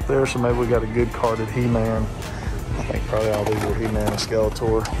He-Man up there, so maybe we got a good carded He-Man. I think probably all these are He-Man and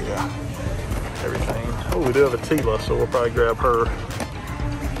Skeletor. Yeah, everything. Oh, we do have a Tila, so we'll probably grab her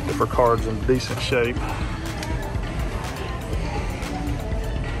if her card's in decent shape.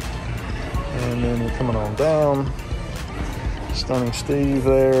 And then we're coming on down. Stunning Steve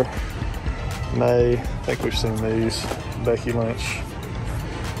there. May, I think we've seen these. Becky Lynch.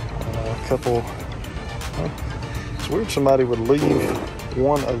 A couple. It's weird somebody would leave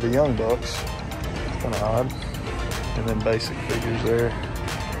one of the Young Bucks. Kind of odd. And then basic figures there.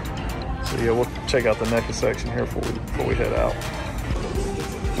 So yeah, we'll check out the NECA section here before we head out.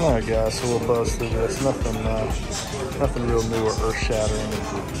 All right, guys, so we'll buzz through this. Nothing real new or earth-shattering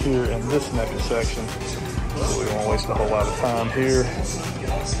here in this NECA section. So we won't waste a whole lot of time here.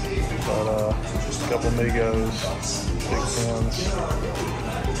 But a couple Migos, Big Pins,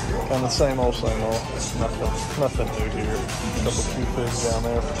 kind of same old, same old. Nothing new here. A couple Q-Figs down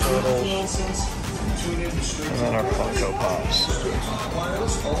there for turtles. And then our Funko Pops.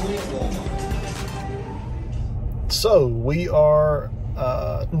 So we are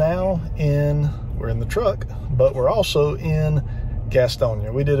now we're in the truck, but we're also in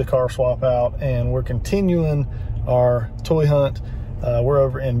Gastonia. We did a car swap out, and we're continuing our toy hunt. We're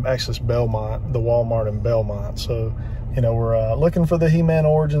over in, actually, it's Belmont, the Walmart in Belmont. So, you know, we're looking for the He-Man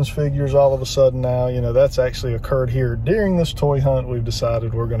Origins figures all of a sudden now. You know, that's actually occurred here during this toy hunt. We've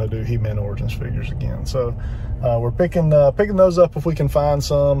decided we're going to do He-Man Origins figures again. So we're picking those up if we can find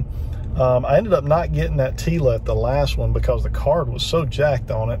some. I ended up not getting that Tila at the last one because the card was so jacked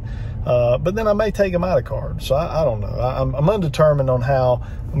on it. But then I may take them out of card. So I don't know. I'm undetermined on how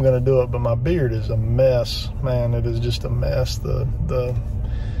I'm going to do it, but my beard is a mess. Man, it is just a mess. The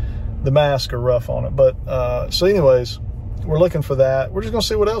masks are rough on it. But so anyways, we're looking for that. We're just going to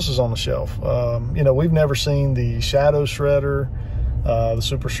see what else is on the shelf. You know, we've never seen the Shadow Shredder, the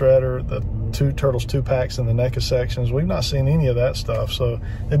Super Shredder, the Turtles 2-packs in the NECA sections. We've not seen any of that stuff, so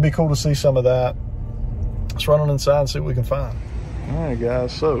it'd be cool to see some of that. Let's run on inside and see what we can find. All right,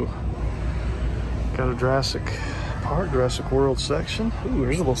 guys, so got a Jurassic World section. Ooh,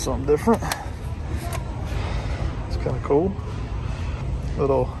 here's a little something different. It's kind of cool.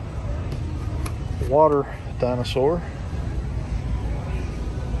 Little water dinosaur.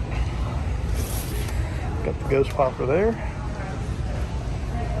 Got the Ghost Popper there.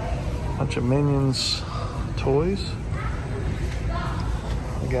 Bunch of Minions toys.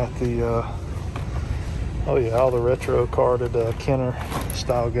 We got the oh yeah, all the retro carded Kenner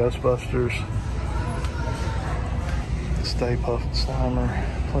style Ghostbusters, the Stay Puft Slimer,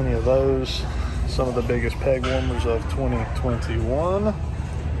 plenty of those. Some of the biggest peg warmers of 2021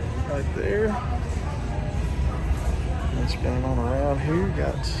 right there. And spinning on around here,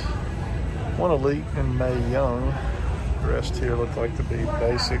 got one Elite and Mae Young. The rest here look like to be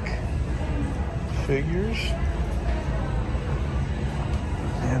basic figures.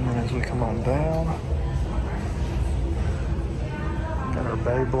 And then as we come on down, got our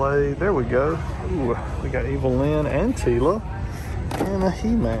Beyblade. There we go. Ooh, we got Evil Lynn and Tila and a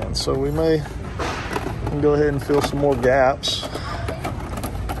He-Man. So we may go ahead and fill some more gaps.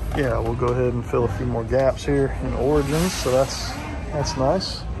 Yeah, we'll go ahead and fill a few more gaps here in Origins. So that's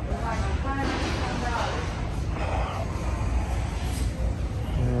nice.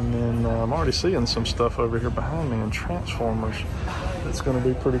 I'm already seeing some stuff over here behind me in Transformers that's going to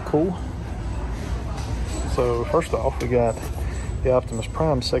be pretty cool. So first off, we got the Optimus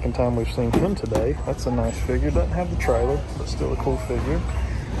Prime, second time we've seen him today. That's a nice figure. Doesn't have the trailer, but still a cool figure.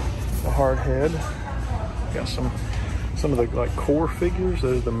 The hard head. Got some of the like core figures.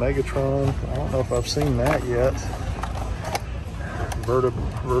 There's the Megatron. I don't know if I've seen that yet.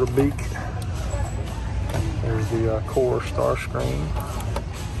 Vertibeak. There's the core Starscream.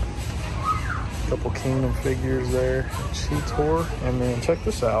 Couple Kingdom figures there, Cheetor, and then check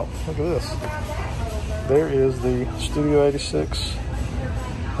this out. Look at this. There is the Studio 86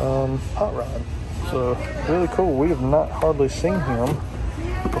 Hot Rod. So really cool. We have not hardly seen him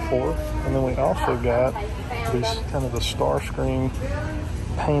before. And then we also got these kind of the Starscream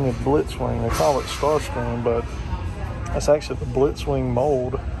painted Blitzwing. They call it Starscream, but that's actually the Blitzwing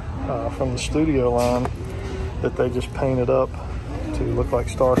mold from the Studio line that they just painted up to look like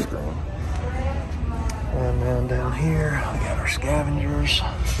Starscream. And then down here, we got our Scavengers.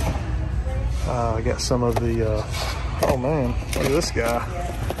 I got some of the, oh man, look at this guy.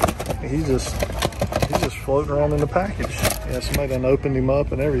 He's just floating around in the package. Yeah, somebody done opened him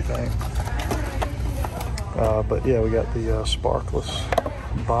up and everything. But yeah, we got the Sparkless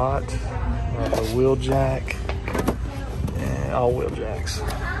Bot, the Wheeljack, and all Wheeljacks.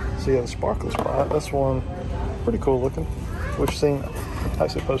 So yeah, the Sparkless Bot, that's one pretty cool looking. We've seen, I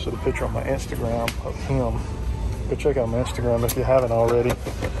actually posted a picture on my Instagram of him. Go check out my Instagram if you haven't already.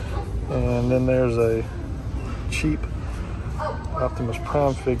 And then there's a cheap Optimus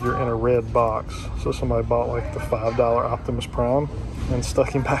Prime figure in a red box. So somebody bought like the $5 Optimus Prime and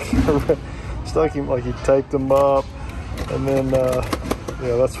stuck him back in a red, stuck him like he taped him up. And then,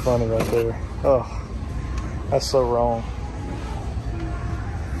 yeah, that's funny right there. Oh, that's so wrong.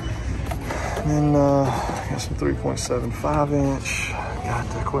 And then got some 3.75 inch. Got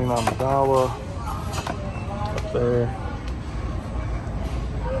the Queen Amidala up there.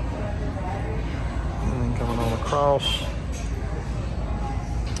 And then coming on across.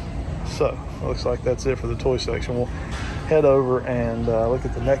 So, looks like that's it for the toy section. We'll head over and look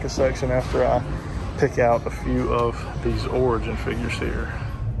at the NECA section after I pick out a few of these Origin figures here.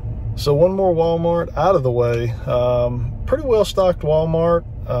 So one more Walmart out of the way. Pretty well stocked Walmart.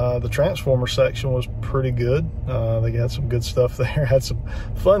 The Transformer section was pretty good. They got some good stuff there. Had some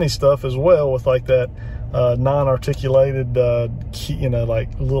funny stuff as well with like that non-articulated, you know,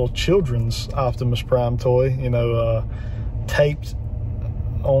 like little children's Optimus Prime toy, you know, taped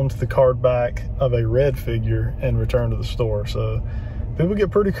onto the card back of a red figure and return to the store. So people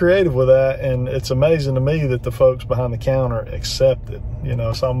get pretty creative with that, and it's amazing to me that the folks behind the counter accept it. You know,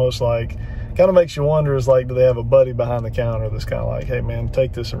 it's almost like, kind of makes you wonder, is like, do they have a buddy behind the counter that's kind of like, hey man,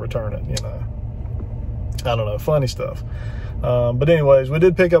 take this and return it, you know? I don't know, funny stuff. But anyways, we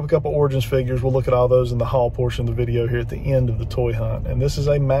did pick up a couple Origins figures. We'll look at all those in the haul portion of the video here at the end of the toy hunt. And this is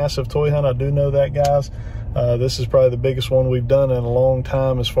a massive toy hunt, I do know that, guys. This is probably the biggest one we've done in a long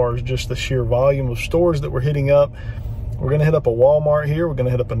time as far as just the sheer volume of stores that we're hitting up. We're gonna hit up a Walmart here. We're gonna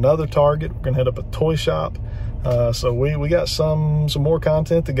hit up another Target. We're gonna hit up a toy shop. So we got some more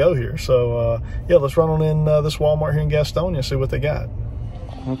content to go here. So yeah, let's run on in this Walmart here in Gastonia and see what they got.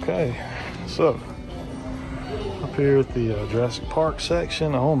 Okay, so up here at the Jurassic Park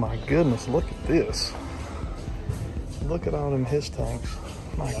section. Oh my goodness, look at this. Look at all them HISS tanks.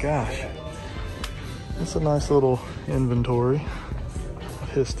 My gosh. It's a nice little inventory of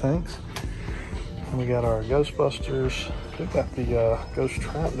HISS tanks. And we got our Ghostbusters. We've got the Ghost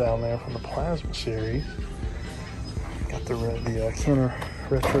Trap down there from the Plasma series. Got the Kenner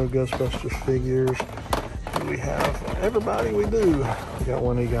Retro Ghostbusters figures. We have everybody we do. We got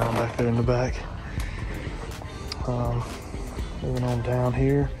one Egon back there in the back. Moving on down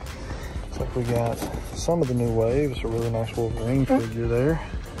here, looks like we got some of the new waves. A really nice Wolverine figure there.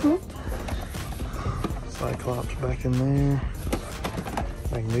 Cyclops back in there.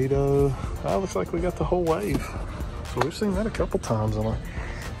 Magneto. Oh, looks like we got the whole wave. So we've seen that a couple times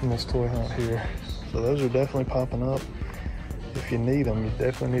in this toy hunt here. So those are definitely popping up. If you need them, you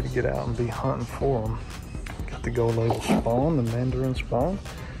definitely need to get out and be hunting for them. Got the gold label Spawn, the Mandarin Spawn.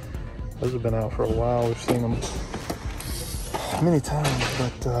 Those have been out for a while. We've seen them many times,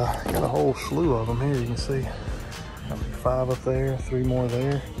 but got a whole slew of them here. You can see 5 up there, 3 more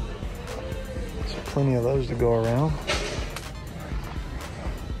there. So plenty of those to go around.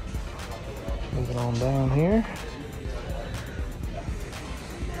 Moving on down here.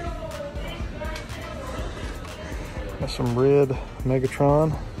 Got some red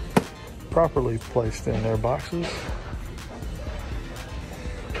Megatron properly placed in their boxes.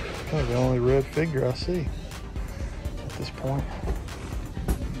 Kind of the only red figure I see at this point.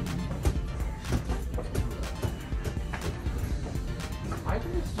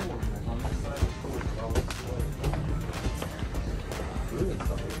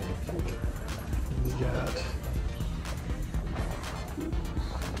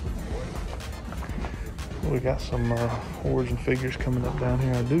 We got some Origin figures coming up down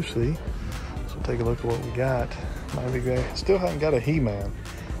here, I do see. So take a look at what we got. Still haven't got a He-Man.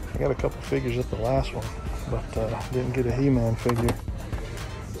 I got a couple figures at the last one, but didn't get a He-Man figure.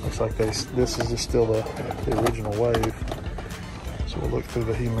 Looks like this is just still the original wave. So we'll look through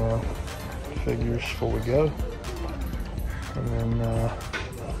the He-Man figures before we go. And then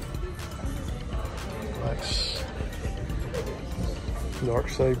Dark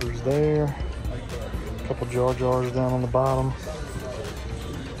Sabers there. A couple Jar Jars down on the bottom.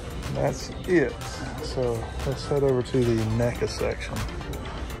 And that's it. So let's head over to the NECA section.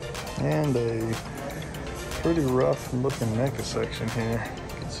 And a pretty rough looking NECA section here.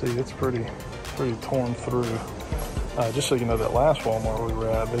 You can see it's pretty torn through. Just so you know, that last Walmart we were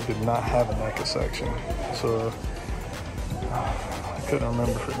at, they did not have a NECA section. So I couldn't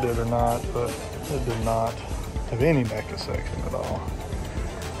remember if it did or not, but it did not have any NECA section at all.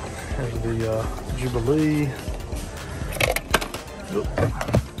 Here's the Jubilee.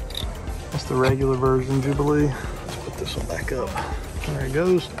 That's the regular version Jubilee. Let's put this one back up. There it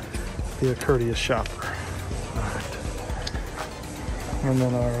goes. The Courteous Shopper. All right. And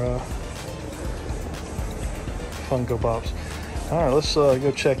then our Funko Pops. All right, let's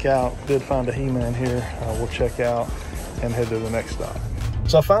go check out. Did find a He-Man here. We'll check out and head to the next stop.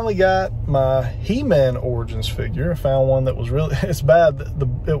 So I finally got my He-Man Origins figure. I found one that was really, it's bad,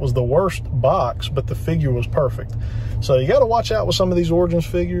 it was the worst box, but the figure was perfect. So you got to watch out with some of these Origins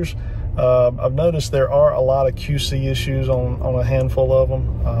figures. I've noticed there are a lot of QC issues on a handful of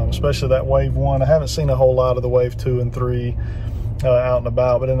them, especially that Wave 1. I haven't seen a whole lot of the Wave 2 and 3 out and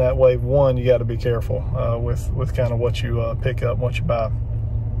about, but in that Wave 1, you got to be careful with kind of what you pick up and what you buy.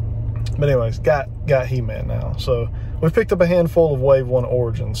 But anyways, got He-Man now. So we've picked up a handful of Wave 1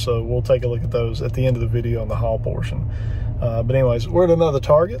 Origins, so we'll take a look at those at the end of the video on the haul portion. But anyways, we're at another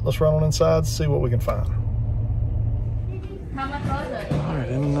Target. Let's run on inside and see what we can find. How much was it? All right,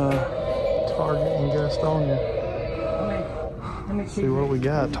 in Target in Gastonia. See what we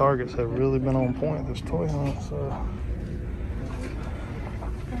got. Targets have really been on point this toy hunt, so.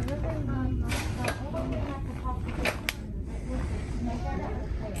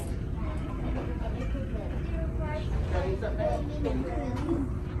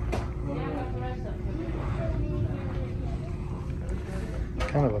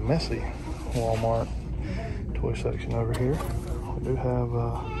 kind of a messy Walmart toy section over here. We do have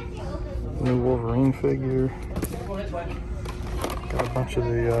a new Wolverine figure. Got a bunch of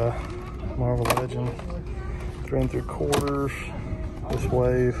the Marvel Legend 3 3/4. This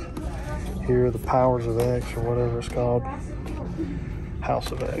wave here, the Powers of X or whatever it's called.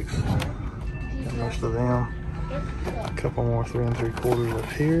 House of X. Got most of them. A couple more 3 3/4 up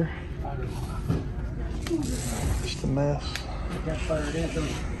here. Just a mess.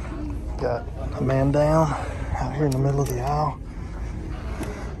 Got a man down out here in the middle of the aisle.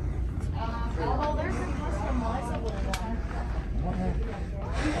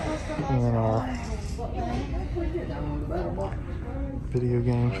 And then our video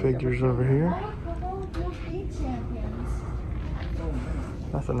game figures over here.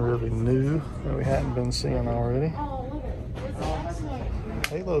 Nothing really new that we hadn't been seeing already.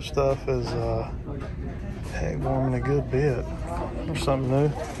 Halo stuff is heck warming a good bit. There's something new.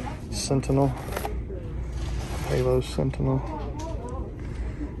 Sentinel. Halo Sentinel.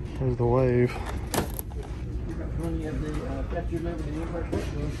 There's the wave.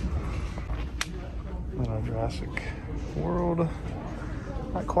 And our Jurassic World.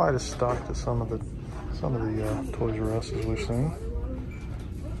 Not quite as stocked as some of the Toys R Us's we've seen.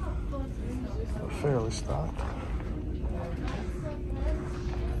 But fairly stocked.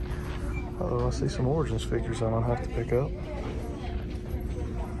 Oh, I see some Origins figures I'm gonna have to pick up.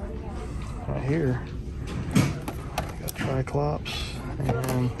 Right here, we got Triclops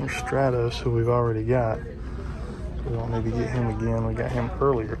and there's Stratos, who we've already got. So we don't need to get him again. We got him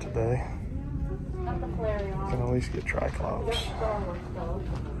earlier today. We can at least get Triclops.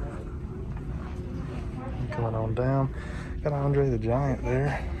 Coming on down, got Andre the Giant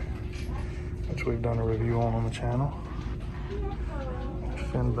there, which we've done a review on the channel.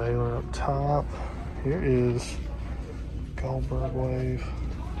 Finn Balor up top. Here is Goldberg wave.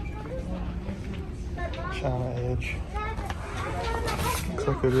 China Edge. Looks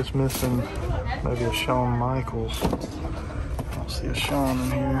like they're just missing maybe a Shawn Michaels. I don't see a Shawn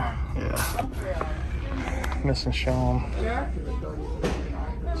in here. Yeah. Missing Shawn.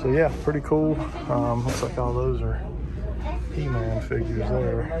 So yeah, pretty cool. Looks like all those are He-Man figures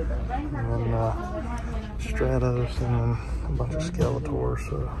there. And then Stratos and then a bunch of Skeletors.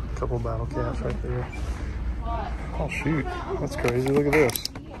 So a couple Battle Cats right there. Oh shoot, that's crazy. Look at this.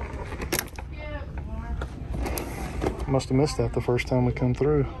 Must have missed that the first time we come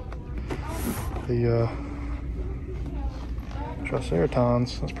through. The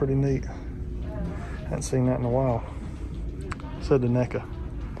Triceratons, that's pretty neat. Hadn't seen that in a while. Said to NECA.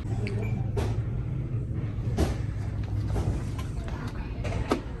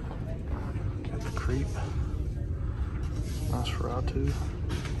 Got the Creep. Nosferatu.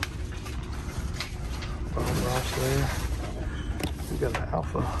 Bob Ross there. We got the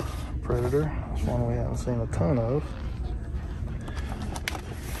Alpha Predator. That's one we haven't seen a ton of.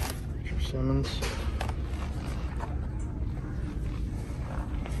 Simmons.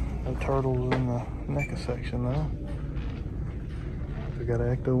 No turtles in the NECA section though. We got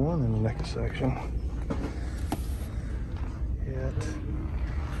Ecto 1 in the NECA section. Yet.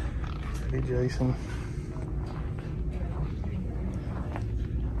 Freddy Jason.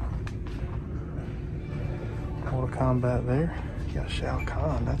 Mortal Kombat there. You got Shao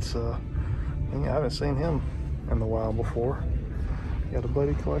Kahn. That's I haven't seen him in the wild before. Got a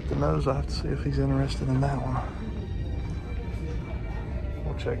buddy collecting those. I have to see if he's interested in that one.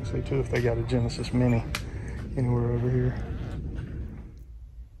 We'll check and see too if they got a Genesis Mini anywhere over here.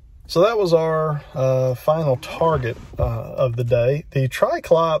 So that was our final target of the day. The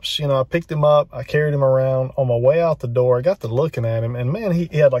Triclops, you know, I picked him up. I carried him around. On my way out the door, I got to looking at him, and man, he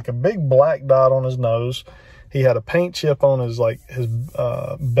had like a big black dot on his nose. He had a paint chip on his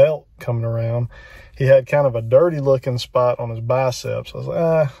belt coming around. He had kind of a dirty looking spot on his biceps. I was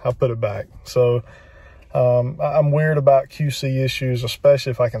like, I'll put it back. So I'm weird about QC issues, especially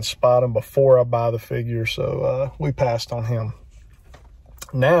if I can spot them before I buy the figure. So we passed on him.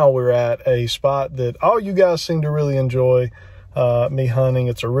 Now we're at a spot that all you guys seem to really enjoy me hunting.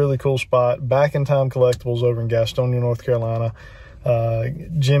 It's a really cool spot. Back in Time Collectibles over in Gastonia, North Carolina.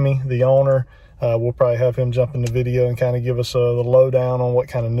 Jimmy, the owner, we'll probably have him jump in the video and kind of give us the lowdown on what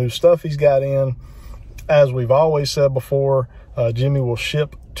kind of new stuff he's got in. As we've always said before, Jimmy will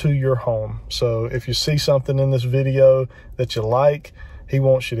ship to your home. So if you see something in this video that you like, he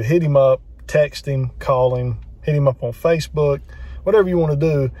wants you to hit him up, text him, call him, hit him up on Facebook, whatever you want to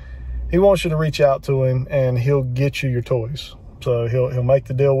do. He wants you to reach out to him and he'll get you your toys. So he'll make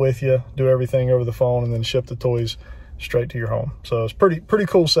the deal with you, do everything over the phone, and then ship the toys straight to your home. So it's pretty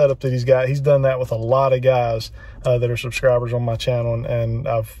cool setup that he's got. He's done that with a lot of guys that are subscribers on my channel, and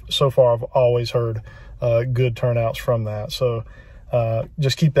so far I've always heard good turnouts from that. So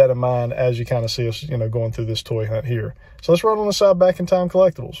just keep that in mind as you kind of see us, going through this toy hunt here. So let's roll on the side Back in Time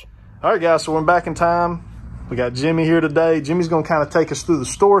Collectibles. All right, guys, so we're Back in Time. We got Jimmy here today. Jimmy's going to kind of take us through the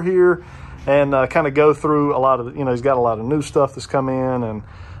store here and kind of go through a lot of, he's got a lot of new stuff that's come in and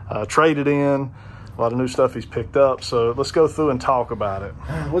traded in, a lot of new stuff he's picked up. So let's go through and talk about it.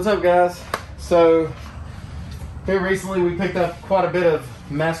 What's up, guys? So here recently we picked up quite a bit of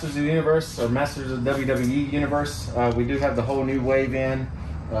Masters of the Universe, or Masters of the WWE Universe. We do have the whole new wave in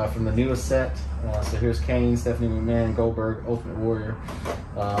from the newest set. So here's Kane, Stephanie McMahon, Goldberg, Ultimate Warrior.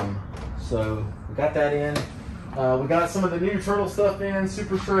 So we got that in. We got some of the new Turtle stuff in,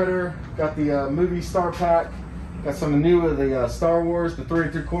 Super Shredder. Got the movie Star Pack. Got some new of the Star Wars, the 3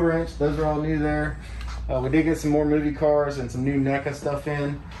 3/4 inch. Those are all new there. We did get some more movie cars and some new NECA stuff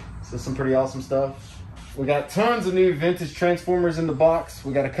in. So some pretty awesome stuff. We got tons of new vintage Transformers in the box.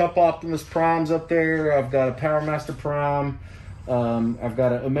 We got a Cup Optimus Primes up there. I've got a Power Master Prime. I've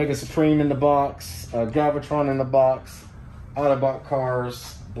got an Omega Supreme in the box. Galvatron in the box. Autobot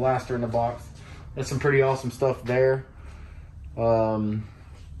cars. Blaster in the box. There's some pretty awesome stuff there. Let's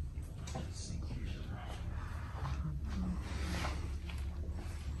see here.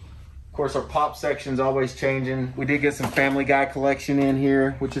 Of course, our pop section's always changing. We did get some Family Guy collection in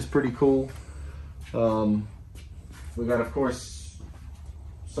here, which is pretty cool. We got, of course,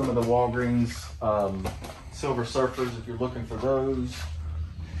 some of the Walgreens Silver Surfers if you're looking for those.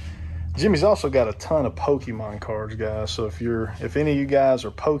 Jimmy's also got a ton of Pokemon cards, guys. So if any of you guys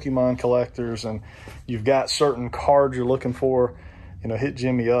are Pokemon collectors and you've got certain cards you're looking for, hit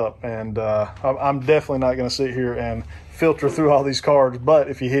Jimmy up. And I'm definitely not going to sit here and filter through all these cards, but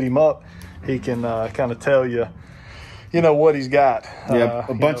if you hit him up, he can kind of tell you, what he's got. Yeah,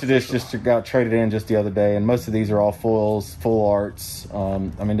 a bunch of this just got traded in just the other day, and most of these are all foils, full arts.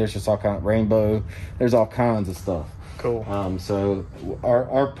 There's just all kind of rainbow. There's all kinds of stuff. Cool. So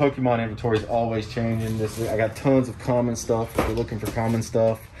our Pokemon inventory is always changing. I got tons of common stuff if you're looking for common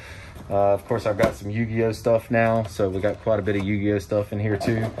stuff. Of course, I've got some Yu-Gi-Oh stuff now, so we got quite a bit of Yu-Gi-Oh stuff in here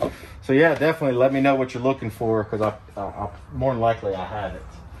too. So yeah, definitely let me know what you're looking for, because I more than likely I have it.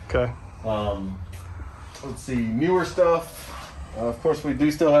 Okay. Let's see, newer stuff. Of course, we do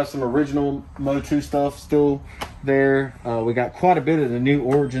still have some original MOTU stuff still there. We got quite a bit of the new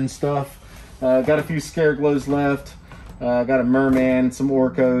Origins stuff. Got a few Scareglows left. Got a Merman, some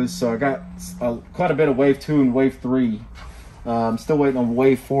Orcos. So I got quite a bit of Wave 2 and Wave 3. I'm still waiting on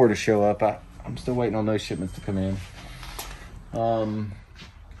Wave 4 to show up. I'm still waiting on those shipments to come in. A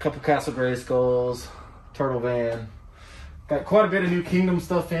couple Castle Grayskulls, Turtle Van. Got quite a bit of new Kingdom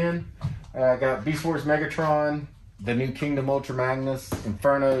stuff in. Got Beast Wars Megatron, the new Kingdom Ultra Magnus,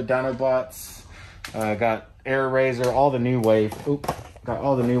 Inferno, Dinobots. Got Air Razor, all the new wave. Got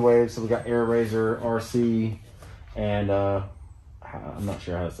all the new waves. So we got Air Razor, RC, and I'm not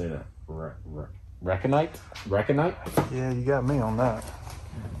sure how to say that. Reckonite? Reckonite? Yeah, you got me on that.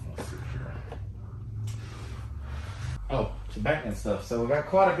 Oh, some Batman stuff. So we got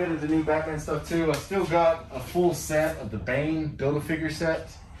quite a bit of the new Batman stuff too. I still got a full set of the Bane Build-A-Figure set.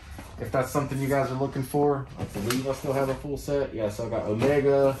 If that's something you guys are looking for, I believe I still have a full set. Yeah, so I got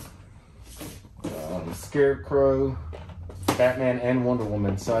Omega, Scarecrow, Batman, and Wonder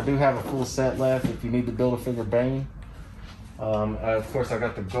Woman. So I do have a full set left if you need to build a figure Bane. Of course, I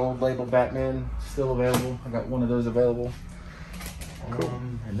got the gold label Batman still available. I got one of those available. Cool.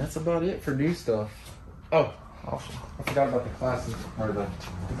 And that's about it for new stuff. Oh, awesome. I forgot about the classics, or the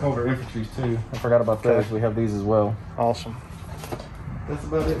Cobra Infantries too. I forgot about those. We have these as well. Awesome. That's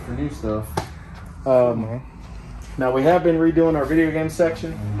about it for new stuff. Now we have been redoing our video game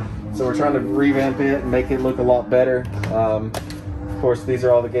section, so we're trying to revamp it and make it look a lot better. Of course, these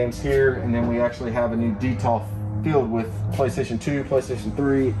are all the games here, and then we actually have a new DTOF field with PlayStation 2, PlayStation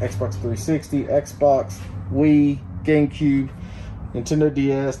 3, Xbox 360, Xbox, Wii, GameCube, Nintendo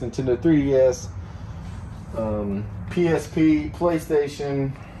DS, Nintendo 3DS, PSP,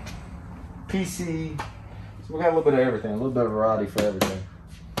 PlayStation, PC. So we got a little bit of everything, a little bit of variety for everything.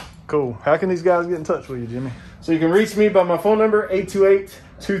 Cool. How can these guys get in touch with you, Jimmy? So you can reach me by my phone number,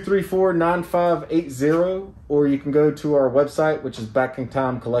 828-234-9580, or you can go to our website, which is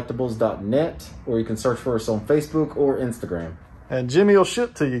backingtimecollectibles.net, or you can search for us on Facebook or Instagram. And Jimmy will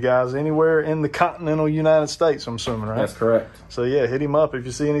ship to you guys anywhere in the continental United States, I'm assuming, right? That's correct. So yeah, hit him up if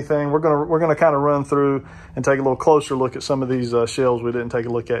you see anything. We're gonna kind of run through and take a little closer look at some of these shells we didn't take a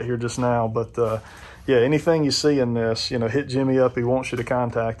look at here just now. But yeah, anything you see in this, you know, hit Jimmy up. He wants you to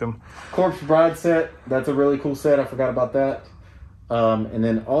contact him. Corpse Bride set. That's a really cool set. I forgot about that. And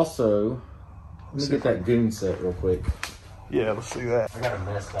then also, let me get that Goon set real quick. Yeah, let's see that. I got a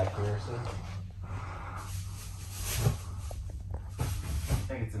mess back here, so. I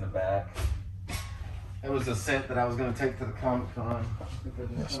think it's in the back. It was a set that I was going to take to the Comic Con.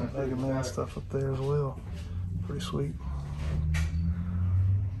 Got some Mega Man stuff up there as well. Pretty sweet.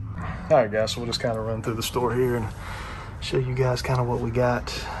 All right, guys, so we'll just kind of run through the store here and show you guys kind of what we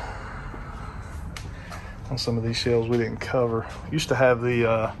got on some of these shelves we didn't cover. We used to have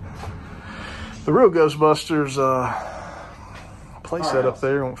the real Ghostbusters play set up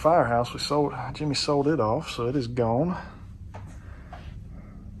there on Firehouse. Jimmy sold it off, so it is gone.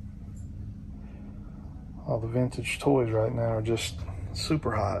 All the vintage toys right now are just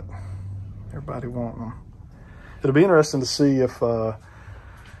super hot. Everybody wanting them. It'll be interesting to see if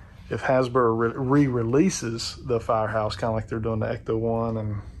Hasbro re-releases the Firehouse, kind of like they're doing the Ecto-1.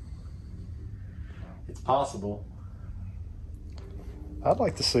 And it's possible. I'd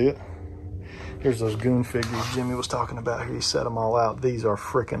like to see it. Here's those Goon figures Jimmy was talking about here. He set them all out. These are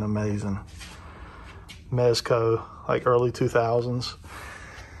freaking amazing. Mezco, like early 2000s.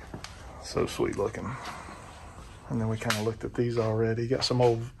 So sweet looking. And then we kind of looked at these already. Got some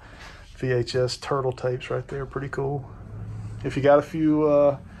old VHS turtle tapes right there. Pretty cool. If you got a few,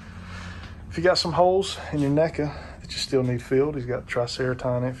 if you got some holes in your NECA that you still need filled, he's got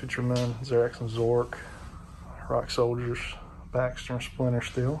Triceraton Infantrymen, Xerox and Zork, Rock Soldiers, Baxter and Splinter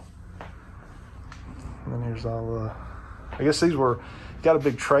still. And then here's all, I guess these were, got a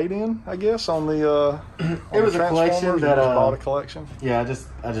big trade-in, I guess, on the it was a collection that bought a collection. Yeah, I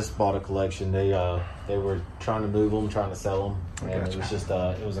just bought a collection. They were trying to move them, trying to sell them, and it was just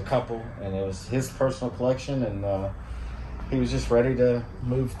it was a couple, and it was his personal collection, and he was just ready to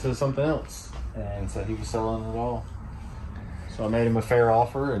move to something else, and so he was selling it all. So I made him a fair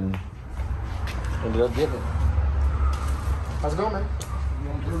offer and ended up giving it. How's it going, man?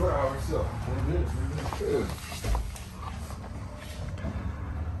 Good.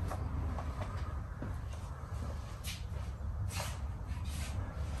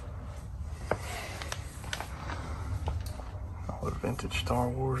 All the vintage Star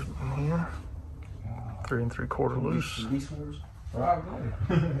Wars in here. 3 3/4 loose.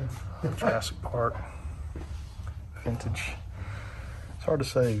 Jurassic Park. Vintage. It's hard to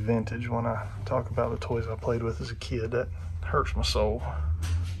say vintage when I talk about the toys I played with as a kid. That hurts my soul.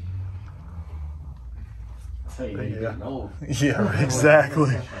 Yeah. Yeah,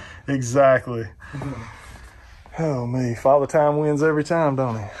 exactly. Exactly. Oh me. Father Time wins every time,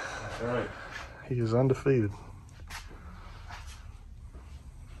 don't he? That's right. He is undefeated.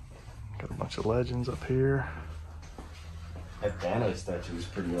 Got a bunch of legends up here. That Thanos statue is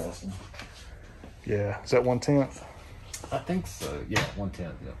pretty awesome. Yeah. Is that 1/10? I think so. Yeah,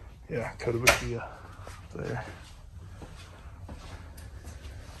 1/10. Yeah. Yeah, Kotobukiya there.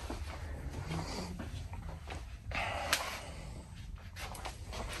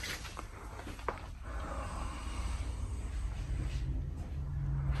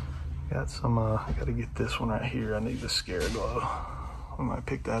 Got some, I gotta get this one right here. I need the Scareglow. I might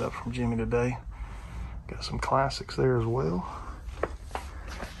pick that up from Jimmy today. Got some classics there as well.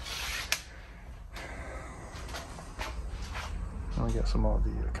 And we got some of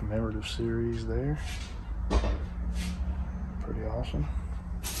the commemorative series there. Pretty awesome.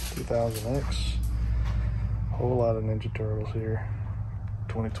 2000X. Whole lot of Ninja Turtles here.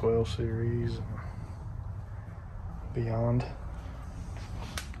 2012 series and beyond.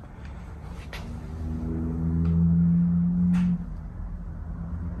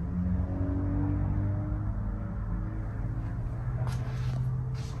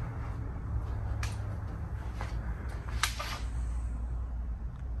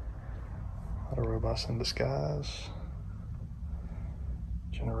 Robots in Disguise.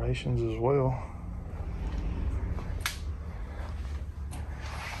 Generations as well.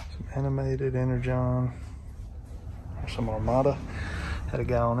 Some animated Energon. Some Armada. Had a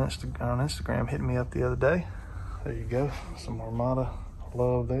guy on Instagram hitting me up the other day. There you go. Some Armada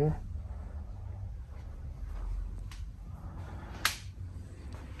love there.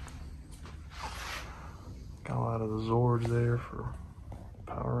 Got a lot of the Zords there for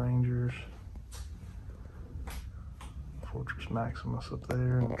Power Rangers. Fortress Maximus up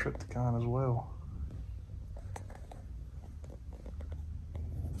there and the Trypticon as well.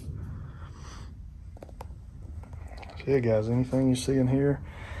 So yeah guys, anything you see in here,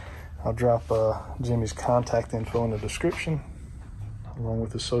 I'll drop Jimmy's contact info in the description along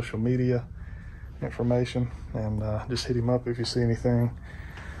with his social media information, and just hit him up if you see anything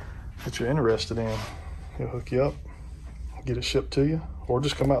that you're interested in. He'll hook you up, get it shipped to you, or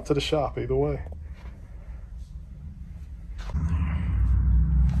just come out to the shop, either way.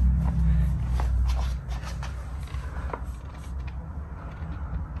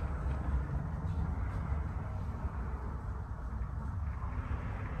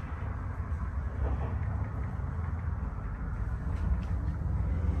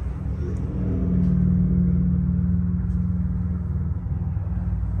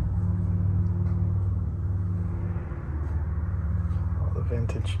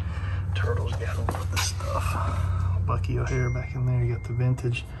 Vintage Turtles, got all of this stuff. Bucky O'Hare back in there. You got the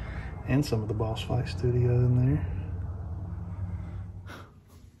vintage and some of the Boss Fight Studio in there.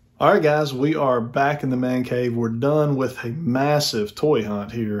 All right, guys, we are back in the man cave. We're done with a massive toy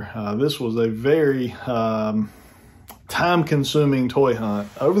hunt here. This was a very time-consuming toy hunt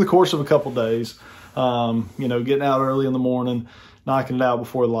over the course of a couple days. You know, getting out early in the morning, knocking it out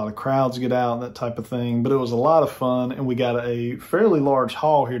before a lot of crowds get out and that type of thing. But it was a lot of fun, and we got a fairly large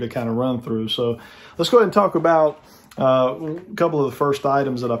haul here to kind of run through. So let's go ahead and talk about a couple of the first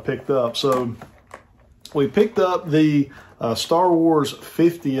items that I picked up. So we picked up the Star Wars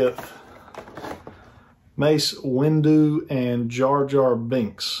 50th Mace Windu and Jar Jar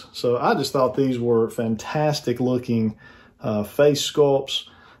Binks. So I just thought these were fantastic looking face sculpts.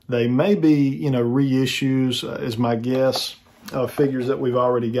 They may be, you know, reissues is my guess. Figures that we've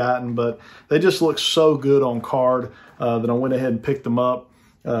already gotten, but they just look so good on card that I went ahead and picked them up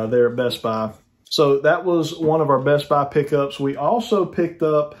there at Best Buy. So that was one of our Best Buy pickups. We also picked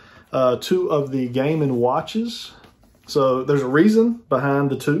up 2 of the Game & Watches. So there's a reason behind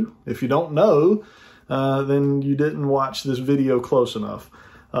the 2. If you don't know, then you didn't watch this video close enough.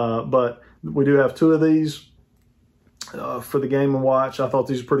 But we do have 2 of these. For the Game & Watch. I thought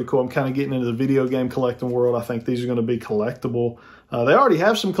these were pretty cool. I'm kind of getting into the video game collecting world. I think these are going to be collectible. They already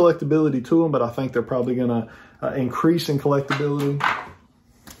have some collectability to them, but I think they're probably going to increase in collectability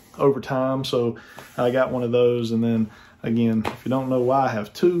over time. So I got one of those. And then again, if you don't know why I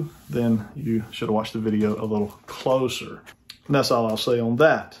have 2, then you should have watched the video a little closer. And that's all I'll say on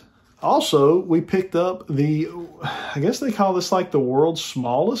that. Also, we picked up the, I guess they call this like the world's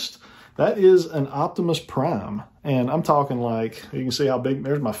smallest. That is an Optimus Prime. And I'm talking like, you can see how big,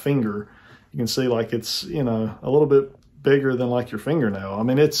 there's my finger. You can see like it's, you know, a little bit bigger than like your fingernail. I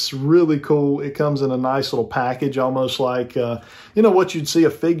mean, it's really cool. It comes in a nice little package, almost like, you know, what you'd see a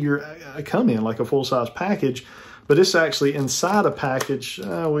figure come in, like a full-size package. But it's actually inside a package. We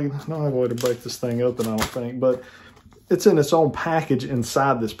don't have a way to break this thing open, I don't think. But it's in its own package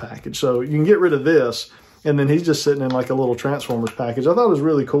inside this package. So you can get rid of this. And then he's just sitting in like a little Transformers package. I thought it was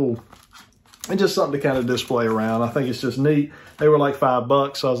really cool. And just something to kind of display around. I think it's just neat. They were like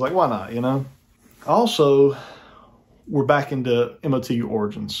 $5, so I was like, why not, you know? Also, we're back into MOTU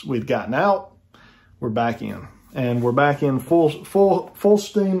Origins. We'd gotten out, we're back in. And we're back in full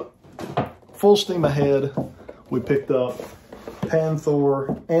steam ahead. We picked up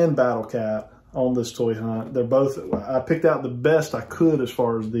Panther and Battle Cat on this toy hunt. They're both, I picked out the best I could as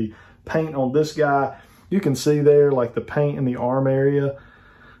far as the paint on this guy. You can see there, like the paint in the arm area.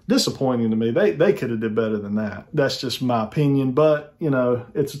 Disappointing to me. They could have did better than that. That's just my opinion, but you know,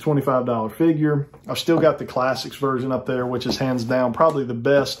 it's a $25 figure. I've still got the Classics version up there, which is hands down probably the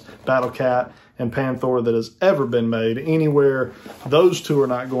best Battle Cat and Panther that has ever been made anywhere. Those 2 are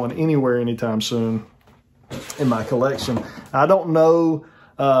not going anywhere anytime soon in my collection. I don't know,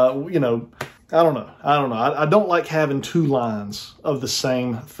 you know, I don't know. I don't like having 2 lines of the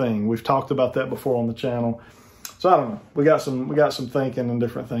same thing. We've talked about that before on the channel. So I don't know. We got some thinking and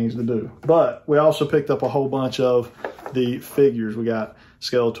different things to do. But we also picked up a whole bunch of the figures. We got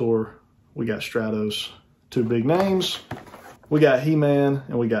Skeletor, we got Stratos, 2 big names. We got He-Man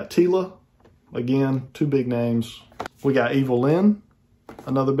and we got Teela. Again, 2 big names. We got Evil Lyn,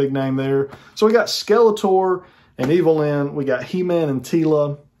 another big name there. So we got Skeletor and Evil Lyn. We got He-Man and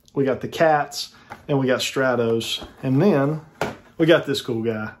Teela. We got the cats and we got Stratos. And then we got this cool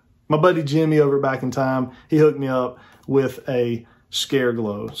guy. My buddy Jimmy over Back in Time, he hooked me up with a Scare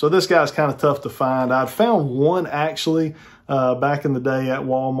Glow. So this guy's kind of tough to find. I'd found one actually back in the day at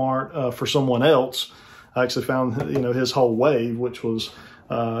Walmart for someone else. I actually found, you know, his whole wave, which was,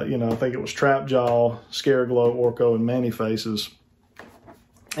 you know, I think it was Trapjaw, Scare Glow, Orko, and Manny Faces.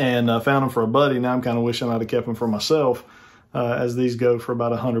 And I found them for a buddy. Now I'm kind of wishing I'd have kept them for myself, as these go for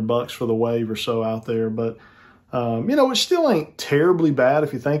about $100 for the wave or so out there. But you know, it still ain't terribly bad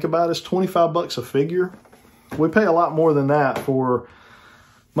if you think about it. It's $25 a figure. We pay a lot more than that for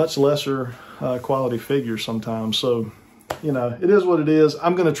much lesser quality figures sometimes. So, you know, it is what it is.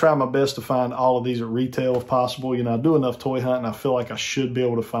 I'm going to try my best to find all of these at retail if possible. You know, I do enough toy hunting. I feel like I should be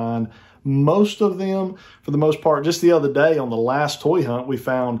able to find Most of them, for the most part, just the other day on the last toy hunt, we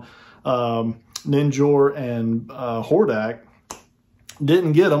found Ninjor and Hordak.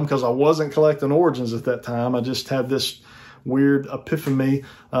 Didn't get them because I wasn't collecting Origins at that time. I just had this weird epiphany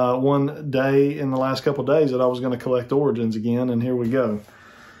one day in the last couple of days that I was going to collect Origins again, and here we go.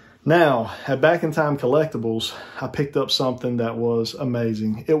 Now, at Back in Time Collectibles, I picked up something that was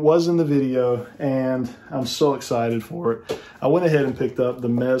amazing. It was in the video, and I'm so excited for it. I went ahead and picked up the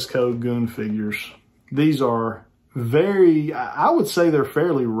Mezco Goon figures. These are very, I would say they're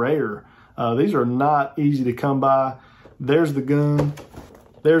fairly rare. These are not easy to come by. There's the Goon.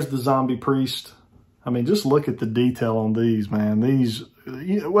 There's the Zombie Priest. I mean, just look at the detail on these, man. These,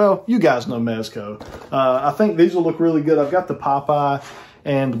 well, you guys know Mezco. I think these will look really good. I've got the Popeye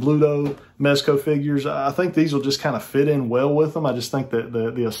and the Bluto Mezco figures. I think these will just kind of fit in well with them. I just think that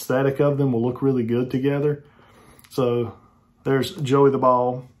the aesthetic of them will look really good together. So there's Joey the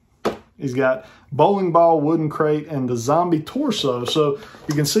Ball. He's got bowling ball, wooden crate, and the zombie torso. So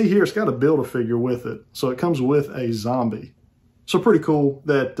you can see here, it's got a Build-A-Figure with it. So it comes with a zombie. So pretty cool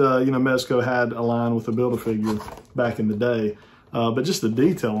that, you know, Mezco had a line with a Build-A-Figure back in the day. But just the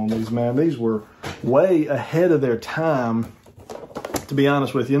detail on these, man, these were way ahead of their time, to be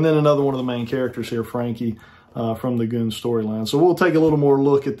honest with you. And then another one of the main characters here, Frankie, from the Goon storyline. So we'll take a little more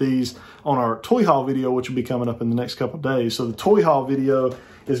look at these on our toy haul video, which will be coming up in the next couple of days. So the toy haul video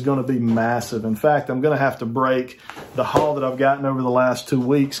is going to be massive. In fact, I'm going to have to break the haul that I've gotten over the last 2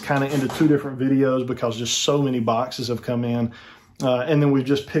 weeks kind of into 2 different videos because just so many boxes have come in. And then we've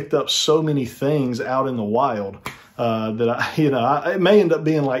just picked up so many things out in the wild that it may end up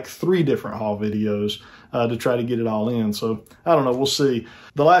being like 3 different haul videos to try to get it all in. So I don't know, we'll see.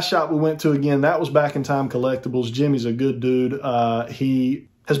 The last shop we went to, again, that was Back in Time Collectibles. Jimmy's a good dude. He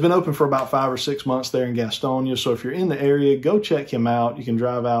has been open for about 5 or 6 months there in Gastonia. So if you're in the area, go check him out. You can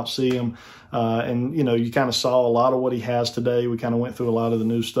drive out, see him. And, you know, you kind of saw a lot of what he has today. We kind of went through a lot of the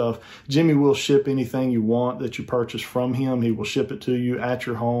new stuff. Jimmy will ship anything you want that you purchase from him. He will ship it to you at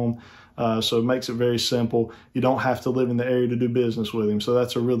your home. So it makes it very simple. You don't have to live in the area to do business with him. So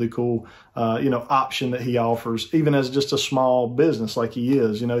that's a really cool, you know, option that he offers, even as just a small business like he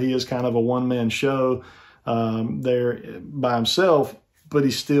is. You know, he is kind of a one-man show there by himself, but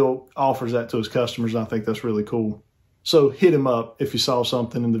he still offers that to his customers. And I think that's really cool. So hit him up if you saw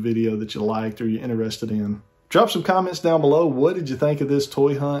something in the video that you liked or you're interested in. Drop some comments down below. What did you think of this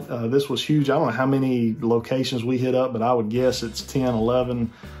toy hunt? This was huge. I don't know how many locations we hit up, but I would guess it's 10,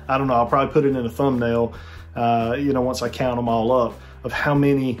 11. I don't know. I'll probably put it in a thumbnail, you know, once I count them all up, of how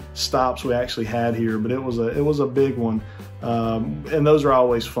many stops we actually had here. But it was a big one. And those are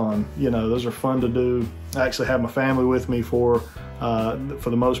always fun. You know, those are fun to do. I actually had my family with me for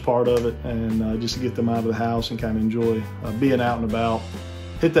the most part of it, and just to get them out of the house and kind of enjoy being out and about.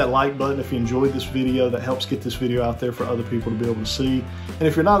 Hit that like button if you enjoyed this video. That helps get this video out there for other people to be able to see. And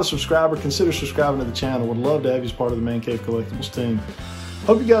if you're not a subscriber, consider subscribing to the channel. Would love to have you as part of the ManCave Collectibles team.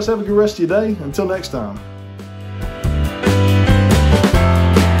 Hope you guys have a good rest of your day. Until next time.